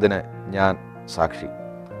കൊടുത്തു എന്നതിന് ഞാൻ സാക്ഷി.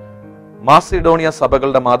 മാസിഡോണിയ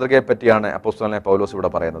സഭകളുടെ മാതൃകയെ പറ്റിയാണ് അപ്പോസ്തലനായ പൗലോസ് ഇവിടെ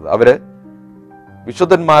പറയുന്നത്. അവര്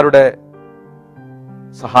വിശുദ്ധന്മാരുടെ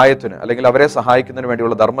സഹായത്തിന് അല്ലെങ്കിൽ അവരെ സഹായിക്കുന്നതിന്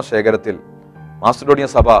വേണ്ടിയുള്ള ധർമ്മശേഖരത്തിൽ മാസിഡോണിയ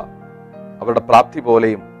സഭ അവരുടെ പ്രാപ്തി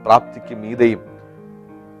പോലെയും പ്രാപ്തിക്ക് മീതെയും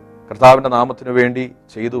കർത്താവിന്റെ നാമത്തിനു വേണ്ടി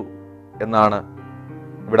ചെയ്തു എന്നാണ്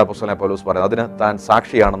ഇവിടെ അപ്പോസ്തലനായ പൗലോസ് പറയുന്നത്. അതിന് താൻ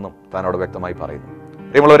സാക്ഷിയാണെന്നും താൻ അവിടെ വ്യക്തമായി പറയുന്നു.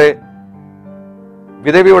 പ്രിയമുള്ളവരെ,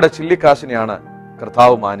 വിധവയുടെ ചില്ലിക്കാശിനെയാണ്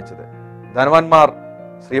കർത്താവ് മാനിച്ചത്. ധനവാന്മാർ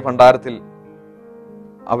ശ്രീഭണ്ഡാരത്തിൽ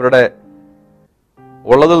അവരുടെ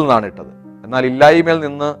ഉള്ളതിൽ നിന്നാണ് ഇട്ടത്. എന്നാൽ ഇല്ലായ്മയിൽ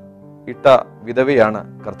നിന്ന് ഇട്ട വിധവയാണ്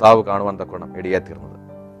കർത്താവ് കാണുവാൻ തക്കവണ്ണം ഇടയായിത്തീർന്നത്.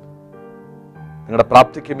 നിങ്ങളുടെ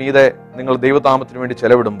പ്രാപ്തിക്ക് മീതെ നിങ്ങൾ ദൈവനാമത്തിന് വേണ്ടി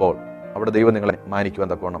ചെലവിടുമ്പോൾ അവിടെ ദൈവം നിങ്ങളെ മാനിക്കുവാൻ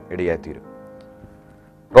തക്കോണം ഇടയായിത്തീരും.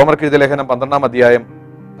 റോമർക്ക് എഴുതിയ ലേഖനം 12-ാം അധ്യായം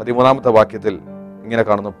 13-ാമത്തെ വാക്യത്തിൽ ഇങ്ങനെ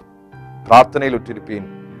കാണുന്നു: പ്രാർത്ഥനയിൽ ഉറ്റിരിപ്പീൻ,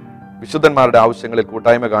 വിശുദ്ധന്മാരുടെ ആവശ്യങ്ങളിൽ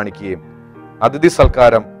കൂട്ടായ്മ കാണിക്കുകയും അതിഥി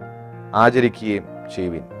സൽക്കാരം ആചരിക്കുകയും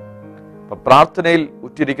ചെയ്യുവിൻ. അപ്പൊ പ്രാർത്ഥനയിൽ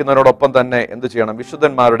ഉറ്റിരിക്കുന്നവരോടൊപ്പം തന്നെ എന്ത് ചെയ്യണം?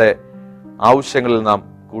 വിശുദ്ധന്മാരുടെ ആവശ്യങ്ങളിൽ നാം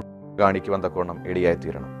കാണിക്കുവാൻ തക്കോണം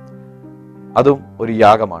ഇടയായിത്തീരണം. അതും ഒരു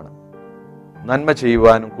യാഗമാണ്. നന്മ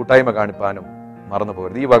ചെയ്യുവാനും കൂട്ടായ്മ കാണിപ്പാനും മറന്നു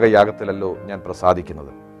പോകരുത്. ഈ വക യാഗത്തിലല്ലോ ഞാൻ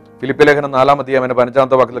പ്രസാദിക്കുന്നത്. ഫിലിപ്പിയ ലേഖനം 4-ാം അധ്യായം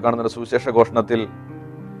 15-ാമത്തെ വാക്യത്തിൽ കാണുന്ന സുവിശേഷ ഘോഷണത്തിൽ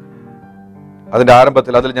അതിന്റെ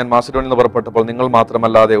ആരംഭത്തിൽ, അതിൽ ഞാൻ മാസിഡോണിൽ നിന്ന് പുറപ്പെട്ടപ്പോൾ നിങ്ങൾ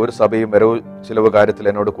മാത്രമല്ലാതെ ഒരു സഭയും വരവ് ചിലവ് കാര്യത്തിൽ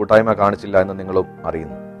എന്നോട് കൂട്ടായ്മ കാണിച്ചില്ല എന്ന് നിങ്ങളും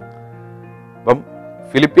അറിയുന്നു. അപ്പം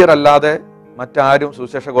ഫിലിപ്പിയർ അല്ലാതെ മറ്റാരും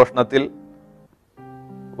സുവിശേഷ ഘോഷണത്തിൽ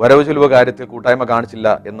വരവ് ചിലവ് കാര്യത്തിൽ കൂട്ടായ്മ കാണിച്ചില്ല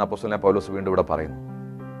എന്ന് അപ്പോസ്തലനായ പൗലോസ് വീണ്ടും ഇവിടെ പറയുന്നു.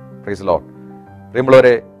 Praise Lord.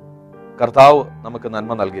 പ്രിയമുള്ളവരെ, കർത്താവ് നമുക്ക്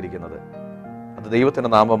നന്മ നൽകിയിരിക്കുന്നത് അത് ദൈവത്തിന്റെ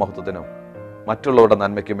നാമമഹത്വത്തിനും മറ്റുള്ളവരുടെ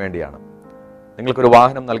നന്മയ്ക്കും വേണ്ടിയാണ്. നിങ്ങൾക്കൊരു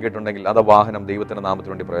വാഹനം നൽകിയിട്ടുണ്ടെങ്കിൽ അത് വാഹനം ദൈവത്തിന്റെ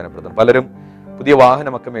നാമത്തിന് വേണ്ടി പ്രയോജനപ്പെടുത്തണം. പലരും പുതിയ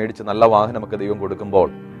വാഹനമൊക്കെ മേടിച്ച് നല്ല വാഹനമൊക്കെ ദൈവം കൊടുക്കുമ്പോൾ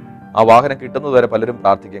ആ വാഹനം കിട്ടുന്നതുവരെ പലരും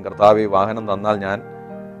പ്രാർത്ഥിക്കും, കർത്താവേ വാഹനം തന്നാൽ ഞാൻ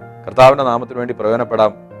കർത്താവിന്റെ നാമത്തിന് വേണ്ടി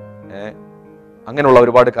പ്രയോജനപ്പെടാം, അങ്ങനെയുള്ള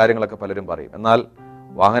ഒരുപാട് കാര്യങ്ങളൊക്കെ പലരും പറയും. എന്നാൽ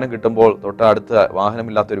വാഹനം കിട്ടുമ്പോൾ തൊട്ട് അടുത്ത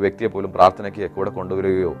വാഹനമില്ലാത്ത ഒരു വ്യക്തിയെ പോലും പ്രാർത്ഥനയ്ക്ക് കൂടെ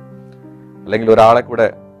കൊണ്ടുവരികയോ അല്ലെങ്കിൽ ഒരാളെ കൂടെ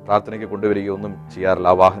പ്രാർത്ഥനയ്ക്ക് കൊണ്ടുവരികയോ ഒന്നും ചെയ്യാറില്ല.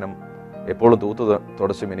 ആ വാഹനം എപ്പോഴും തൂത്ത്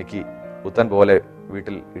തുടച്ചും എനിക്ക് പുത്തൻ പോലെ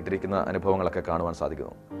വീട്ടിൽ ഇട്ടിരിക്കുന്ന അനുഭവങ്ങളൊക്കെ കാണുവാൻ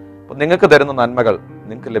സാധിക്കുന്നു. അപ്പം നിങ്ങൾക്ക് തരുന്ന നന്മകൾ,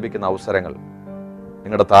 നിങ്ങൾക്ക് ലഭിക്കുന്ന അവസരങ്ങൾ,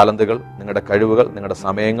 നിങ്ങളുടെ താലന്തുകൾ, നിങ്ങളുടെ കഴിവുകൾ, നിങ്ങളുടെ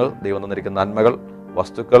സമയങ്ങൾ, ദൈവം തന്നിരിക്കുന്ന നന്മകൾ,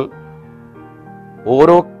 വസ്തുക്കൾ,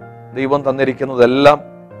 ഓരോ ദൈവം തന്നിരിക്കുന്നതെല്ലാം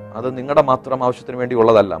അത് നിങ്ങളുടെ മാത്രം ആവശ്യത്തിന് വേണ്ടി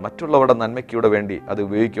ഉള്ളതല്ല, മറ്റുള്ളവരുടെ നന്മയ്ക്കൂടെ വേണ്ടി അത്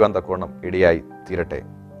ഉപയോഗിക്കുവാൻ തക്കവണ്ണം ഇടയായി തീരട്ടെ.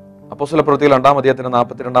 അപ്പോസ്തല പ്രവൃത്തികൾ 2-ാം അധ്യായത്തിന്റെ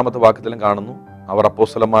 42-ാമത്തെ വാക്യത്തിലും കാണുന്നു, അവർ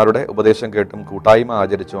അപ്പോസ്തലന്മാരുടെ ഉപദേശം കേട്ടും കൂട്ടായ്മ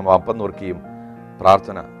ആചരിച്ചും അപ്പം നുറുക്കിയും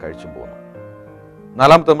പ്രാർത്ഥന കഴിച്ചും പോകുന്നു.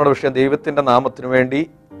 4-ാമത്തെ നമ്മുടെ വിഷയം, ദൈവത്തിന്റെ നാമത്തിനു വേണ്ടി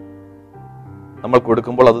നമ്മൾ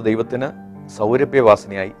കൊടുക്കുമ്പോൾ അത് ദൈവത്തിന്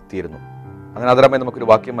സൗരഭ്യവാസനയായി തീരുന്നു. അതിനാധാരമായി നമുക്കൊരു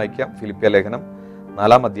വാക്യം വായിക്കാം. ഫിലിപ്പിയ ലേഖനം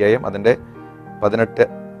 4-ാം അധ്യായം അതിന്റെ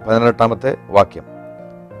 18-ാമത്തെ വാക്യം.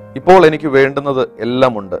 ഇപ്പോൾ എനിക്ക് വേണ്ടുന്നത്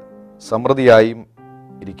എല്ലാം ഉണ്ട്, സമൃദ്ധിയായും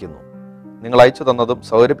ഇരിക്കുന്നു. നിങ്ങൾ അയച്ചു തന്നതും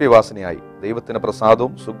സൗരഭ്യവാസനയായി ദൈവത്തിന്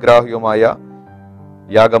പ്രസാദവും സുഗ്രാഹ്യവുമായ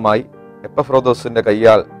യാഗമായി എപ്പഫ്രോദോസിന്റെ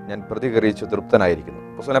കയ്യാൽ ഞാൻ പ്രതികരിച്ച് തൃപ്തനായിരിക്കുന്നു.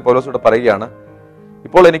 അപ്പോസ്തലൻ പൗലോസോട് പറയുകയാണ്,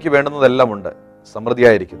 ഇപ്പോൾ എനിക്ക് വേണ്ടുന്നതെല്ലാം ഉണ്ട്,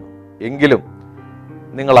 സമൃദ്ധിയായിരിക്കുന്നു, എങ്കിലും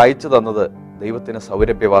നിങ്ങൾ അയച്ചു തന്നത് ദൈവത്തിന്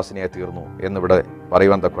സൗരഭ്യവാസനയായി തീർന്നു എന്നിവിടെ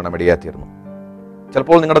പറയുവാൻ തക്കവണ്ണം ഇടയായി തീർന്നു.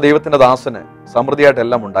 ചിലപ്പോൾ നിങ്ങളുടെ ദൈവത്തിന്റെ ദാസന് സമൃദ്ധിയായിട്ട്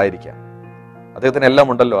എല്ലാം ഉണ്ടായിരിക്കാം, അദ്ദേഹത്തിന് എല്ലാം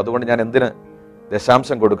ഉണ്ടല്ലോ, അതുകൊണ്ട് ഞാൻ എന്തിന്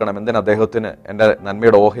ദശാംശം കൊടുക്കണം, എന്തിന് അദ്ദേഹത്തിന് എൻ്റെ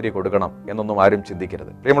നന്മയുടെ ഓഹരി കൊടുക്കണം എന്നൊന്നും ആരും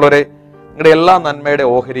ചിന്തിക്കരുത്. പ്രിയമുള്ളവരെ, നിങ്ങളുടെ എല്ലാ നന്മയുടെ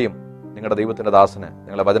ഓഹരിയും നിങ്ങളുടെ ദൈവത്തിന്റെ ദാസന്,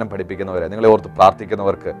 നിങ്ങളെ വചനം പഠിപ്പിക്കുന്നവരെ, നിങ്ങളെ ഓർത്ത്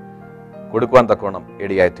പ്രാർത്ഥിക്കുന്നവർക്ക് കൊടുക്കുവാൻ തക്കവണ്ണം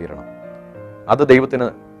ഇടയായി തീരണം. അത് ദൈവത്തിന്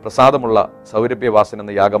പ്രസാദമുള്ള സൗരഭ്യവാസന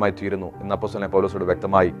എന്ന യാഗമായി തീരുന്നു എന്ന് അപ്പോസ്തലൻ പൗലോസോട്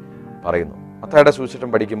വ്യക്തമായി പറയുന്നു. മത്തായിയുടെ സുവിശേഷം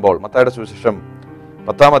പഠിക്കുമ്പോൾ, മത്തായിയുടെ സുവിശേഷം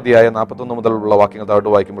 10-ാം അധ്യായം 41 മുതലുള്ള വാക്യങ്ങൾ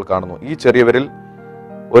താഴോട്ട് വായിക്കുമ്പോൾ കാണുന്നു, ഈ ചെറിയവരിൽ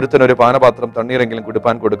ഒരുത്തനൊരു പാനപാത്രം തണ്ണീരെങ്കിലും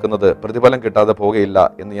കുടിപ്പാൻ കൊടുക്കുന്നത് പ്രതിഫലം കിട്ടാതെ പോകുകയില്ല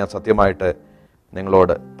എന്ന് ഞാൻ സത്യമായിട്ട്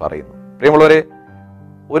നിങ്ങളോട് പറയുന്നു. പ്രിയമുള്ളവരെ,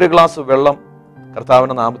 ഒരു ഗ്ലാസ് വെള്ളം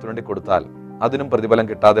കർത്താവിന്റെ നാമത്തിന് വേണ്ടി കൊടുത്താൽ അതിനും പ്രതിഫലം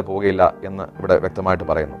കിട്ടാതെ പോകുകയില്ല എന്ന് ഇവിടെ വ്യക്തമായിട്ട്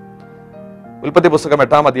പറയുന്നു. ഉൽപ്പത്തി പുസ്തകം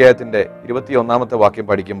 8-ാം അധ്യായത്തിന്റെ 21-ാമത്തെ വാക്യം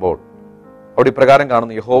പഠിക്കുമ്പോൾ അവിടെ ഇപ്രകാരം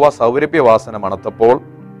കാണുന്നു, യഹോവ സൗരഭ്യവാസന മണത്തപ്പോൾ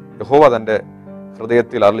യഹോവ തന്റെ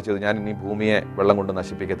ഹൃദയത്തിൽ അരുളി ചെയ്തു, ഞാൻ ഇനി ഭൂമിയെ വെള്ളം കൊണ്ട്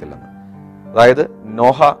നശിപ്പിക്കത്തില്ലെന്ന്. അതായത്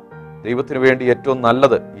നോഹ ദൈവത്തിന് വേണ്ടി ഏറ്റവും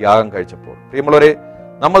നല്ലത് യാഗം കഴിച്ചപ്പോൾ. പ്രിയമുള്ളവരെ,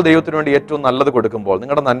 നമ്മൾ ദൈവത്തിന് വേണ്ടി ഏറ്റവും നല്ലത് കൊടുക്കുമ്പോൾ,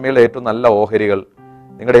 നിങ്ങളുടെ നന്മയിലെ ഏറ്റവും നല്ല ഓഹരികൾ,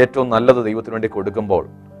 നിങ്ങളുടെ ഏറ്റവും നല്ലത് ദൈവത്തിന് വേണ്ടി കൊടുക്കുമ്പോൾ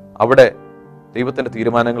അവിടെ ദൈവത്തിന്റെ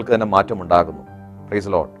തീരുമാനങ്ങൾക്ക് തന്നെ മാറ്റം ഉണ്ടാകുന്നു. Praise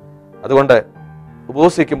Lord. അതുകൊണ്ട്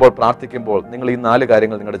ഉപവസിക്കുമ്പോൾ, പ്രാർത്ഥിക്കുമ്പോൾ നിങ്ങൾ ഈ 4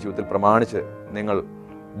 കാര്യങ്ങൾ നിങ്ങളുടെ ജീവിതത്തിൽ പ്രമാണിച്ച് നിങ്ങൾ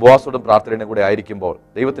ഉപവാസത്തോടും പ്രാർത്ഥനയോടും കൂടെ ആയിരിക്കുമ്പോൾ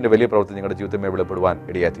ദൈവത്തിന്റെ വലിയ പ്രവൃത്തി നിങ്ങളുടെ ജീവിതത്തിൽ വെളിപ്പെടുവാൻ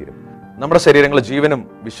ഇടയായിത്തീരും. നമ്മുടെ ശരീരങ്ങൾ ജീവനും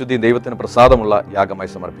വിശുദ്ധിയും ദൈവത്തിന് പ്രസാദമുള്ള യാഗമായി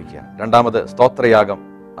സമർപ്പിക്കുക. 2-ാമത് സ്തോത്രയാഗം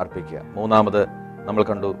അർപ്പിക്കുക. 3-ാമത് നമ്മൾ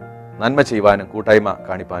കണ്ടു നന്മ ചെയ്യുവാനും കൂട്ടായ്മ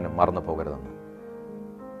കാണിപ്പാനും മറന്നു പോകരുതെന്ന്.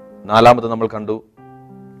 4-ാമത് നമ്മൾ കണ്ടു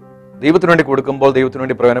ദൈവത്തിനു വേണ്ടി കൊടുക്കുമ്പോൾ, ദൈവത്തിനു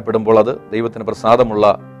വേണ്ടി പ്രയോജനപ്പെടുമ്പോൾ അത് ദൈവത്തിന് പ്രസാദമുള്ള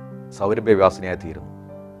സൗരഭ്യവാസനയായി തീരുന്നു.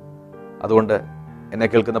 അതുകൊണ്ട് എന്നെ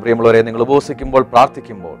കേൾക്കുന്ന പ്രിയമുള്ളവരെ, നിങ്ങൾ ഉപവസിക്കുമ്പോൾ,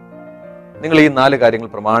 പ്രാർത്ഥിക്കുമ്പോൾ നിങ്ങൾ ഈ 4 കാര്യങ്ങൾ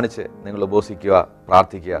പ്രമാണിച്ച് നിങ്ങൾ ഉപവസിക്കുക,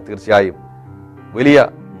 പ്രാർത്ഥിക്കുക. തീർച്ചയായും വലിയ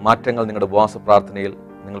മാറ്റങ്ങൾ നിങ്ങളുടെ ഉപവാസ പ്രാർത്ഥനയിൽ,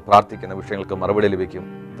 നിങ്ങൾ പ്രാർത്ഥിക്കുന്ന വിഷയങ്ങൾക്ക് മറുപടി ലഭിക്കും.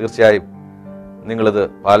 തീർച്ചയായും നിങ്ങളിത്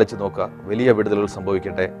പാലിച്ചു നോക്കുക. വലിയ വിടുതലുകൾ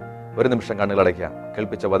സംഭവിക്കട്ടെ. ഒരു നിമിഷം കണ്ണുകളടയ്ക്കാം.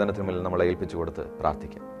 കേൾപ്പിച്ച വചനത്തിന് മുന്നിൽ നമ്മളെ ഏൽപ്പിച്ചു കൊടുത്ത്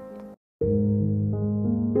പ്രാർത്ഥിക്കാം.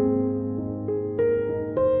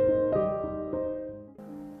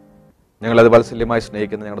 ഞങ്ങളത് വാത്സല്യമായി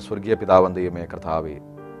സ്നേഹിക്കുന്ന ഞങ്ങളുടെ സ്വർഗീയ പിതാവാം ദൈവമേ, കർത്താവേ,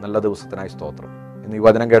 നല്ല ദിവസത്തിനായി സ്തോത്രം. ഇന്ന് ഈ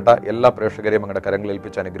വചനം കേട്ട എല്ലാ പ്രേക്ഷകരെയും അങ്ങയുടെ കരങ്ങളിൽ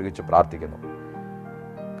ഏൽപ്പിച്ച് അനുഗ്രഹിച്ച് പ്രാർത്ഥിക്കുന്നു.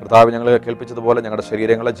 കർത്താവ്, ഞങ്ങൾ കേൾപ്പിച്ചതുപോലെ ഞങ്ങളുടെ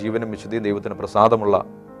ശരീരങ്ങളെ ജീവനും വിശുദ്ധിയും ദൈവത്തിന് പ്രസാദമുള്ള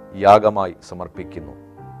യാഗമായി സമർപ്പിക്കുന്നു.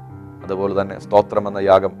 അതുപോലെ തന്നെ സ്തോത്രം എന്ന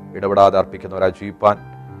യാഗം ഇടപെടാതെ അർപ്പിക്കുന്നവരായി ജീവിപ്പാൻ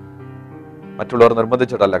മറ്റുള്ളവർ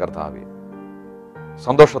നിർബന്ധിച്ചിട്ടല്ല കർത്താവെ,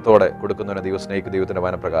 സന്തോഷത്തോടെ കൊടുക്കുന്നതിന് ദൈവം സ്നേഹിക്കുന്ന ദൈവത്തിന്റെ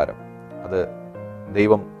വചനപ്രകാരം അത്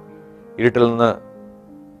ദൈവം ഇരുട്ടിൽ നിന്ന്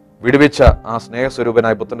വിടുവിച്ച ആ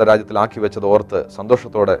സ്നേഹസ്വരൂപനായ പുത്രന്റെ രാജ്യത്തിൽ ആക്കി വെച്ചത് ഓർത്ത്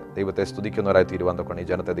സന്തോഷത്തോടെ ദൈവത്തെ സ്തുതിക്കുന്നവരായി തീരുവാൻ തൊക്കണം ഈ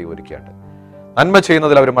ജനത്തെ ദൈവം ഒരുക്കിയാട്ട്. നന്മ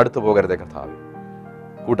ചെയ്യുന്നതിൽ അവർ മടുത്തു പോകരുതേ കർത്താവെ.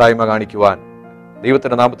 കൂട്ടായ്മ കാണിക്കുവാൻ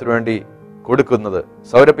ദൈവത്തിന്റെ നാമത്തിനു വേണ്ടി കൊടുക്കുന്നത്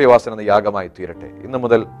സൗരഭ്യവാസന എന്ന യാഗമായി തീരട്ടെ. ഇന്നു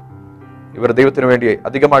മുതൽ ഇവർ ദൈവത്തിനു വേണ്ടി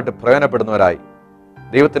അധികമായിട്ട് പ്രയോജനപ്പെടുന്നവരായി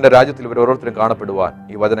ദൈവത്തിന്റെ രാജ്യത്തിൽ ഇവർ ഓരോരുത്തരും കാണപ്പെടുവാൻ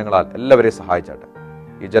ഈ വചനങ്ങളാൽ എല്ലാവരെയും സഹായിച്ചാട്ടെ.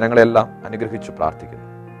 ഈ ജനങ്ങളെല്ലാം അനുഗ്രഹിച്ചു പ്രാർത്ഥിക്കുന്നു.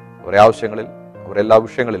 അവരെ ആവശ്യങ്ങളിൽ അവരെല്ലാ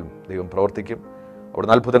വിഷയങ്ങളിലും ദൈവം പ്രവർത്തിക്കും.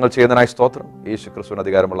 അവിടുന്ന് അത്ഭുതങ്ങൾ ചെയ്യുന്നതിനായി സ്തോത്രം. യേശു ക്രിസ്തുവിന്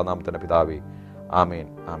അധികാരമുള്ള നാമത്തിന്റെ പിതാവേ, ആമേൻ,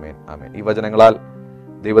 ആമേൻ, ആമേൻ. ഈ വചനങ്ങളാൽ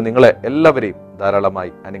ദൈവം നിങ്ങളെ എല്ലാവരെയും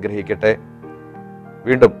ധാരാളമായി അനുഗ്രഹിക്കട്ടെ.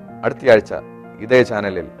 വീണ്ടും അടുത്തയാഴ്ച ഇതേ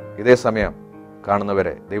ചാനലിൽ ഇതേ സമയം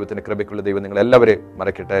കാണുന്നവരെ ദൈവത്തിന്റെ കൃപയ്ക്കുള്ള ദൈവം നിങ്ങളെല്ലാവരെയും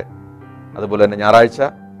മറക്കട്ടെ. അതുപോലെ തന്നെ ഞായറാഴ്ച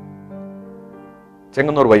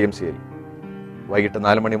ചെങ്ങന്നൂർ YMCA വൈകിട്ട്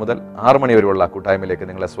 4 മണി മുതൽ 6 മണി വരെയുള്ള കൂട്ടായ്മയിലേക്ക്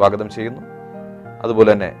നിങ്ങളെ സ്വാഗതം ചെയ്യുന്നു. അതുപോലെ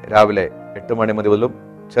തന്നെ രാവിലെ 8 മണി മുതലും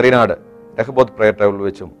ചെറിയനാട് രഹബോത്ത് പ്രയർ ടവറിൽ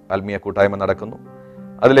വെച്ചും ആത്മീയ കൂട്ടായ്മ നടക്കുന്നു.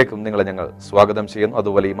 അതിലേക്കും നിങ്ങളെ ഞങ്ങൾ സ്വാഗതം ചെയ്യുന്നു.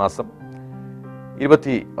 അതുപോലെ ഈ മാസം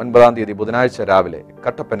 29-ാം തീയതി ബുധനാഴ്ച രാവിലെ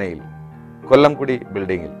കട്ടപ്പനയിൽ കൊല്ലംകുടി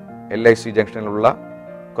ബിൽഡിങ്ങിൽ LIC ജംഗ്ഷനിലുള്ള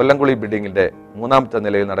കൊല്ലംകുടി ബിൽഡിങ്ങിന്റെ 3ാമത്തെ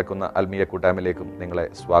നിലയിൽ നടക്കുന്ന ആത്മീയ കൂട്ടായ്മയിലേക്കും നിങ്ങളെ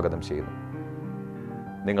സ്വാഗതം ചെയ്യുന്നു.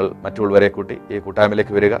 നിങ്ങൾ മറ്റുള്ളവരെ കൂട്ടി ഈ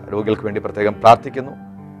കൂട്ടായ്മയിലേക്ക് വരിക. രോഗികൾക്ക് വേണ്ടി പ്രത്യേകം പ്രാർത്ഥിക്കുന്നു.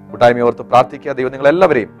 കൂട്ടായ്മയെ ഓർത്ത് പ്രാർത്ഥിക്കുക. ദൈവം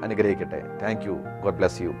നിങ്ങളെല്ലാവരെയും അനുഗ്രഹിക്കട്ടെ. Thank you. God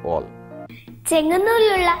bless you all.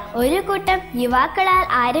 ചെങ്ങന്നൂരിലുള്ള ഒരു കൂട്ടം യുവാക്കളാൽ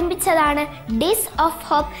ആരംഭിച്ചതാണ് days of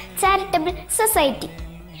hope charitable society.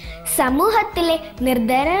 സമൂഹത്തിലെ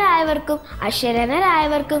നിർധനരായവർക്കും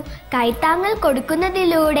അക്ഷരരായവർക്കും കൈത്താങ്ങൽ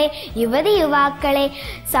കൊടുക്കുന്നതിലൂടെ യുവതിയുവാക്കളെ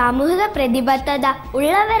സാമൂഹിക പ്രതിബദ്ധത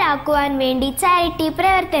ഉള്ളവരാക്കുവാൻ വേണ്ടി ചാരിറ്റി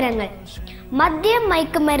പ്രവർത്തനങ്ങൾ, മദ്യം,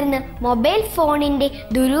 മയക്കുമരുന്ന്, മൊബൈൽ ഫോണിന്റെ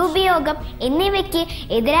ദുരുപയോഗം എന്നിവയ്ക്ക്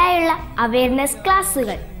എതിരായുള്ള അവയർനെസ്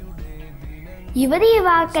ക്ലാസുകൾ,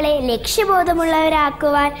 യുവതിയുവാക്കളെ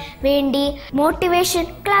ലക്ഷ്യബോധമുള്ളവരാക്കുവാൻ വേണ്ടി മോട്ടിവേഷൻ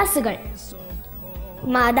ക്ലാസുകൾ,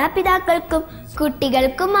 മാതാപിതാക്കൾക്കും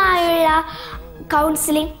കുട്ടികൾക്കുമായുള്ള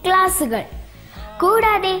കൗൺസിലിംഗ് ക്ലാസുകൾ,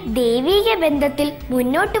 കൂടാതെ ദൈവിക ബന്ധത്തിൽ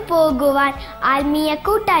മുന്നോട്ടു പോകുവാൻ ആത്മീയ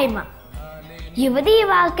കൂട്ടായ്മ,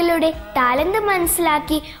 യുവതിയുവാക്കളുടെ ടാലന്റ്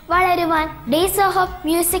മനസ്സിലാക്കി വളരുവാൻ days of hope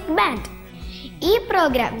music band. ഈ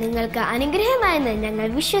പ്രോഗ്രാം നിങ്ങൾക്ക് അനുഗ്രഹമായെന്ന് ഞങ്ങൾ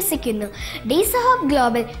വിശ്വസിക്കുന്നു. Days of hope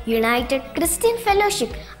global United Christian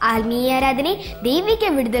fellowship ആത്മീയ ആരാധന ദൈവിക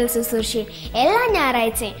വിടുതൽ ശുശ്രൂഷയും എല്ലാ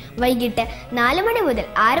ഞായറാഴ്ചയും വൈകിട്ട് 4 മണി മുതൽ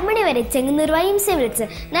 6 മണി വരെ ചെങ്ങന്നൂർ YMCA വെച്ച്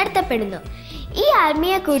നടത്തപ്പെടുന്നു. ഈ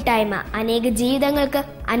ആത്മീയ കൂട്ടായ്മ അനേക ജീവിതങ്ങൾക്ക്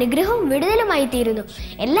അനുഗ്രഹവും വിടുതലുമായി തീരുന്നു.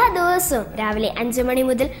 എല്ലാ ദിവസവും രാവിലെ 5 മണി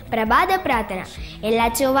മുതൽ പ്രഭാത പ്രാർത്ഥന, എല്ലാ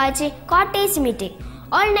ചൊവ്വാഴ്ചയും cottage meeting,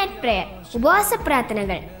 all night prayer, ഉപവാസ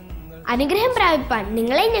പ്രാർത്ഥനകൾ. അനുഗ്രഹം പ്രാപിപ്പാൻ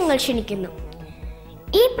നിങ്ങളെ ഞങ്ങൾ ക്ഷണിക്കുന്നു.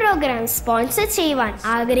 ഈ പ്രോഗ്രാം സ്പോൺസർ ചെയ്യുവാൻ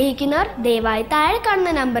ആഗ്രഹിക്കുന്നവർ ദയവായി താഴെ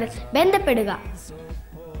കാണുന്ന നമ്പറിൽ ബന്ധപ്പെടുക.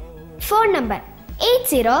 Phone number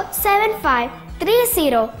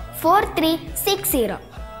 8075304360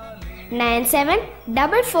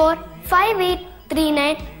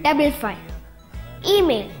 9744583955.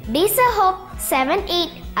 Email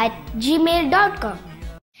dsahope78@gmail.com.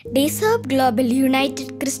 Days of global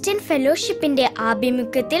United Christian ഫെലോഷിപ്പിന്റെ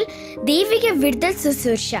ആഭിമുഖ്യത്തിൽ ദൈവിക വിടുതൽ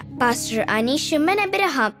ശുശ്രൂഷ പാസ്റ്റർ അനീഷ് ഉമ്മൻ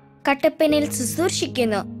അബ്രഹാം കട്ടപ്പനയിൽ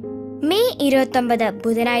ശുശ്രൂഷിക്കുന്നു. മെയ് 29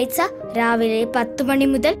 ബുധനാഴ്ച രാവിലെ 10 മണി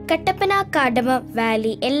മുതൽ കട്ടപ്പന കാടമ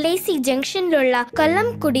വാലി LIC ജംഗ്ഷനിലുള്ള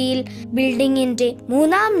കൊല്ലംകുടിയിൽ ബിൽഡിംഗിന്റെ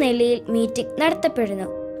 3ാം നിലയിൽ മീറ്റിംഗ് നടത്തപ്പെടുന്നു.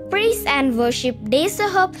 Price and worship days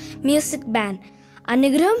of hope music band.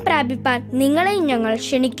 അനുഗ്രഹം പ്രാപിപ്പാൻ നിങ്ങളെ ഞങ്ങൾ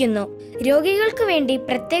ക്ഷണിക്കുന്നു. രോഗികൾക്ക് വേണ്ടി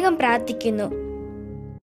പ്രത്യേകം പ്രാർത്ഥിക്കുന്നു.